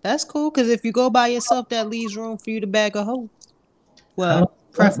 that's cool, because if you go by yourself, that leaves room for you to bag a hoe. Well,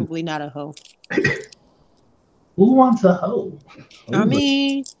 preferably not a hoe. Who wants a hoe? I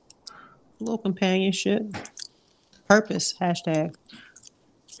mean, a little companionship. Purpose, hashtag.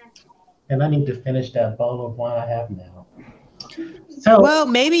 And I need to finish that bottle of wine I have now. So, well,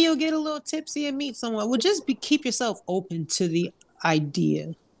 maybe you'll get a little tipsy and meet someone. Well, just keep yourself open to the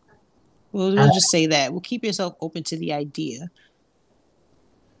idea. We'll just say that. We'll keep yourself open to the idea.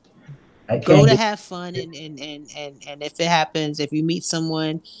 Go to have fun, and if it happens, if you meet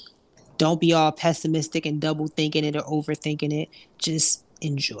someone, don't be all pessimistic and double thinking it or overthinking it. Just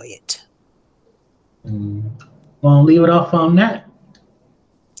enjoy it. Well, leave it off on that.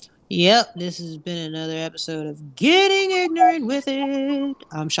 Yep, this has been another episode of Getting Ignorant with It.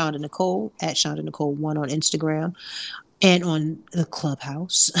 I'm Shonda Nicole at Shonda Nicole 1 on Instagram and on the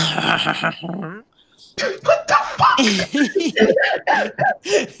Clubhouse. What the fuck?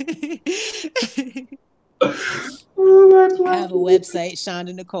 I have a website,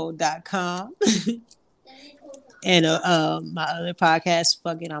 shondanicole.com. And my other podcast,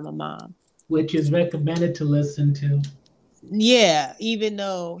 Fucking I'm a Mom. Which is recommended to listen to. Yeah, even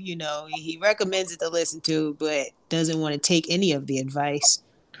though, he recommends it to listen to, but doesn't want to take any of the advice.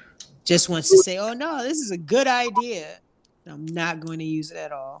 Just wants to say, oh, no, this is a good idea. I'm not going to use it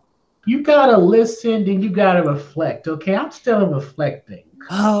at all. You gotta listen, then you gotta reflect. Okay, I'm still reflecting.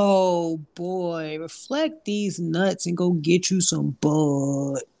 Oh, boy. Reflect these nuts and go get you some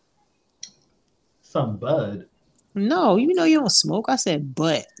bud. Some bud? No, you don't smoke. I said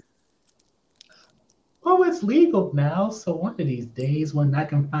butt. Oh, it's legal now, so one of these days when I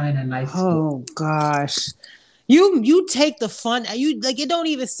can find a nice Oh gosh. You take the fun. It don't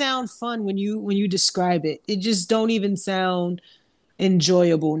even sound fun when you describe it. It just don't even sound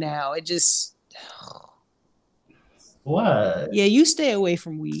enjoyable now. It just What? Yeah, you stay away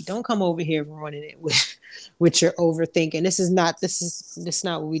from weed. Don't come over here ruining it with your overthinking. This is not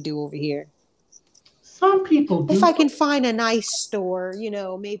what we do over here. Some people do. If I can find a nice store,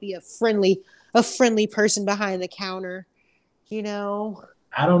 maybe a friendly person behind the counter,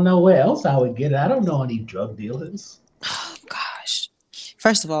 I don't know where else I would get it. I don't know any drug dealers. Oh, gosh.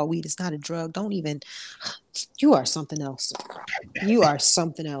 First of all, weed is not a drug. You are something else. You are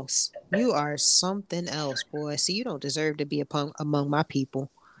something else. You are something else, boy. See, you don't deserve to be among my people.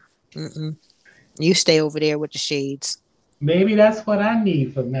 Mm-mm. You stay over there with the shades. Maybe that's what I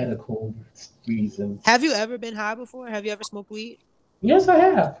need for medical reasons. Have you ever been high before? Have you ever smoked weed? Yes, I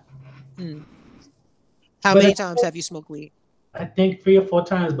have. How many times have you smoked weed? I think 3 or 4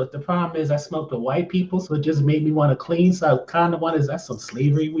 times, but the problem is I smoked with white people, so it just made me want to clean. So I kind of wonder, is that some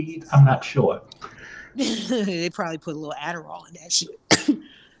slavery weed? I'm not sure. They probably put a little Adderall in that shit.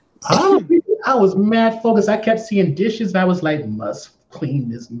 I was mad focused. I kept seeing dishes. I was like, must clean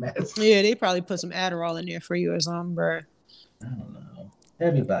this mess. Yeah, they probably put some Adderall in there for you or something, bro. I don't know.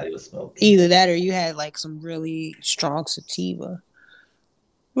 Everybody was smoking. Either that or you had like some really strong sativa.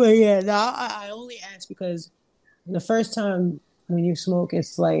 But yeah, no, I only ask because the first time when you smoke,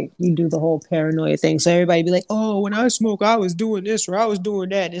 it's like you do the whole paranoia thing. So everybody be like, oh, when I smoke, I was doing this or I was doing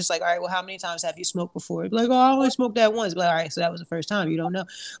that. And it's like, all right, well, how many times have you smoked before? Be like, oh, I only smoked that once. Be like, all right, so that was the first time. You don't know.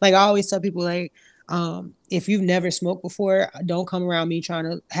 Like I always tell people, like, if you've never smoked before, don't come around me trying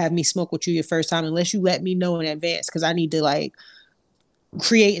to have me smoke with you your first time unless you let me know in advance, because I need to like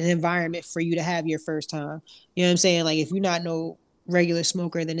create an environment for you to have your first time. You know what I'm saying? Like if you're not no regular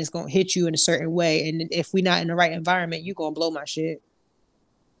smoker, then it's gonna hit you in a certain way, and if we're not in the right environment, you gonna blow my shit.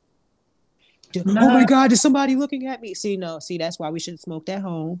 Oh my god, is somebody looking at me? See, that's why we should smoke at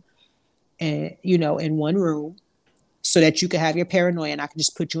home and in one room so that you can have your paranoia and I can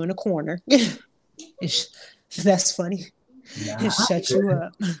just put you in a corner. That's funny. Shut you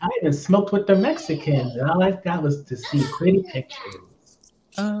up. I even smoked with the Mexicans, and all I got was to see pretty pictures.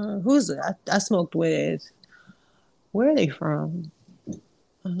 Who's it? I smoked with. Where are they from?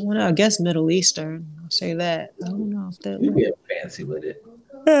 Well, I guess Middle Eastern. I'll say that. I don't know if they're. You get fancy with it.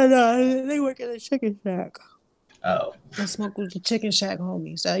 Yeah, no, they work at a chicken shack. Oh. I smoked with the chicken shack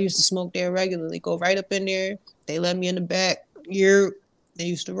homies. I used to smoke there regularly. Go right up in there. They let me in the back. They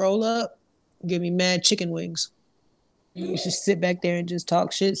used to roll up, give me mad chicken wings. You used to sit back there and just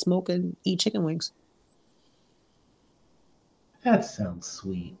talk shit, smoke, and eat chicken wings. That sounds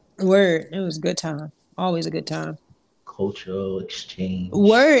sweet. Word. It was a good time. Always a good time. Cultural exchange.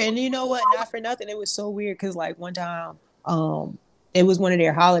 Word. And you know what? Not for nothing. It was so weird because like one time, it was one of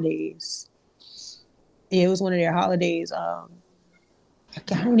their holidays. Yeah, it was one of their holidays. I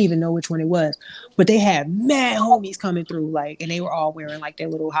don't even know which one it was, but they had mad homies coming through, like, and they were all wearing like their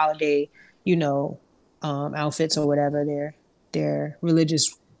little holiday, outfits or whatever, their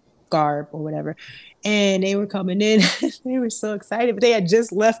religious garb or whatever. And they were coming in. They were so excited, but they had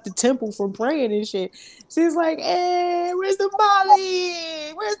just left the temple for praying and shit. She's like, hey, where's the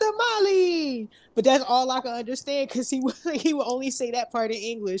Molly? Where's the Molly? But that's all I could understand because he would only say that part in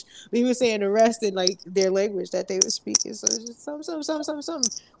English. But he was saying the rest in like their language that they were speaking. So it's just something.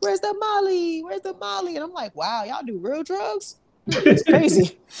 Where's the Molly? Where's the Molly? And I'm like, wow, y'all do real drugs? It's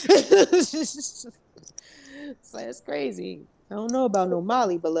crazy. So it's crazy. I don't know about no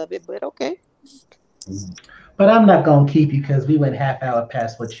Molly, beloved, but okay. But I'm not going to keep you because we went half hour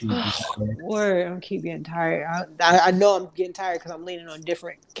past what you did. Word, I'm keep getting tired. I know I'm getting tired because I'm leaning on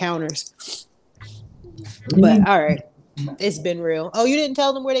different counters. But all right. It's been real. Oh, you didn't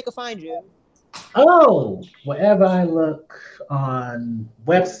tell them where they could find you. Oh, wherever I look on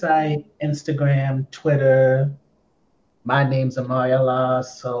website, Instagram, Twitter, my name's Amari Allah.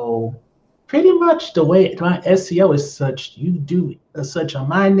 So pretty much the way my SEO is such, you do a search on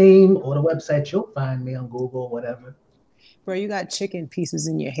my name or the website, you'll find me on Google, whatever. Bro, you got chicken pieces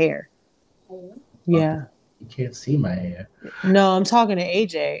in your hair. Yeah. You can't see my hair. No, I'm talking to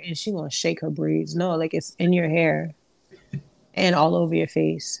AJ, and she gonna shake her braids. No, like it's in your hair and all over your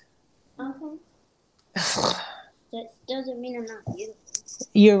face. Okay. That doesn't mean I'm not beautiful.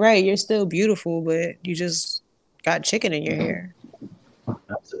 You're right. You're still beautiful, but you just got chicken in your hair. I'm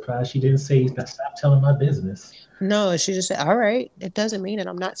surprised she didn't say stop telling my business. No, she just said, all right. It doesn't mean that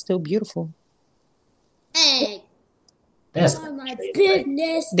I'm not still beautiful. Hey, That's not my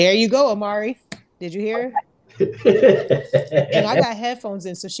business. There you go, Amari. Did you hear? And I got headphones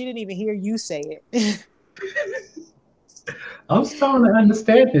in, so she didn't even hear you say it. I'm starting to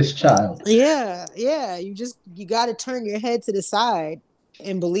understand this child. Yeah. You got to turn your head to the side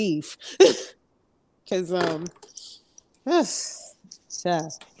and believe. Because, yeah.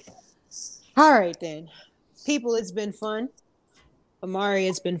 All right, then. People, it's been fun. Amari,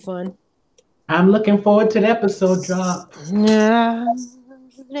 it's been fun. I'm looking forward to the episode drop. Yeah.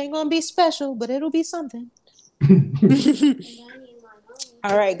 It ain't going to be special, but it'll be something.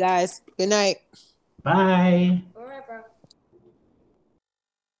 All right, guys. Good night. Bye. All right, bro.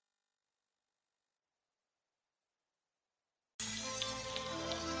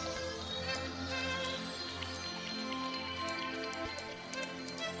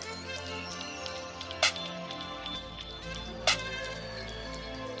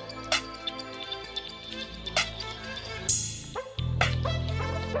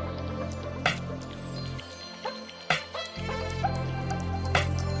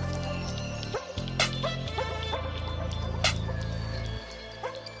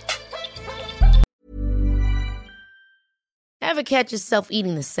 Ever catch yourself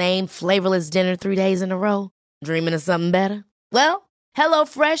eating the same flavorless dinner 3 days in a row? Dreaming of something better? Well,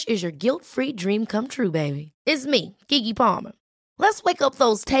 HelloFresh is your guilt-free dream come true, baby. It's me, Keke Palmer. Let's wake up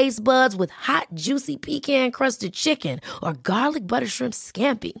those taste buds with hot, juicy pecan-crusted chicken or garlic butter shrimp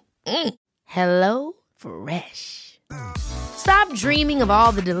scampi. Hello Fresh. Stop dreaming of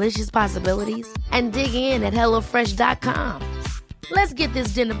all the delicious possibilities and dig in at HelloFresh.com. Let's get this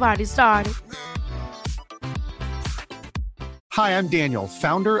dinner party started. Hi, I'm Daniel,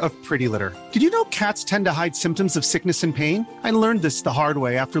 founder of Pretty Litter. Did you know cats tend to hide symptoms of sickness and pain? I learned this the hard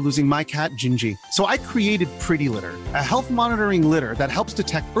way after losing my cat, Gingy. So I created Pretty Litter, a health monitoring litter that helps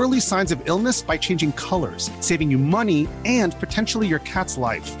detect early signs of illness by changing colors, saving you money and potentially your cat's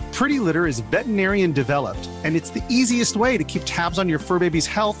life. Pretty Litter is veterinarian developed, and it's the easiest way to keep tabs on your fur baby's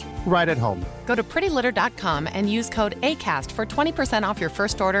health right at home. Go to prettylitter.com and use code ACAST for 20% off your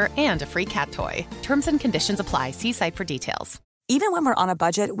first order and a free cat toy. Terms and conditions apply. See site for details. Even when we're on a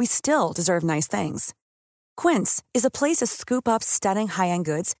budget, we still deserve nice things. Quince is a place to scoop up stunning high-end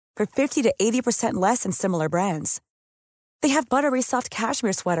goods for 50 to 80% less than similar brands. They have buttery soft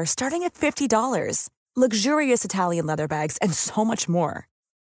cashmere sweaters starting at $50, luxurious Italian leather bags, and so much more.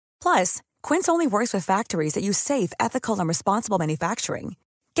 Plus, Quince only works with factories that use safe, ethical, and responsible manufacturing.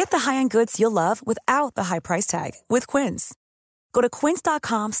 Get the high-end goods you'll love without the high price tag with Quince. Go to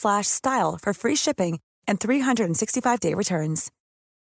quince.com/style for free shipping and 365-day returns.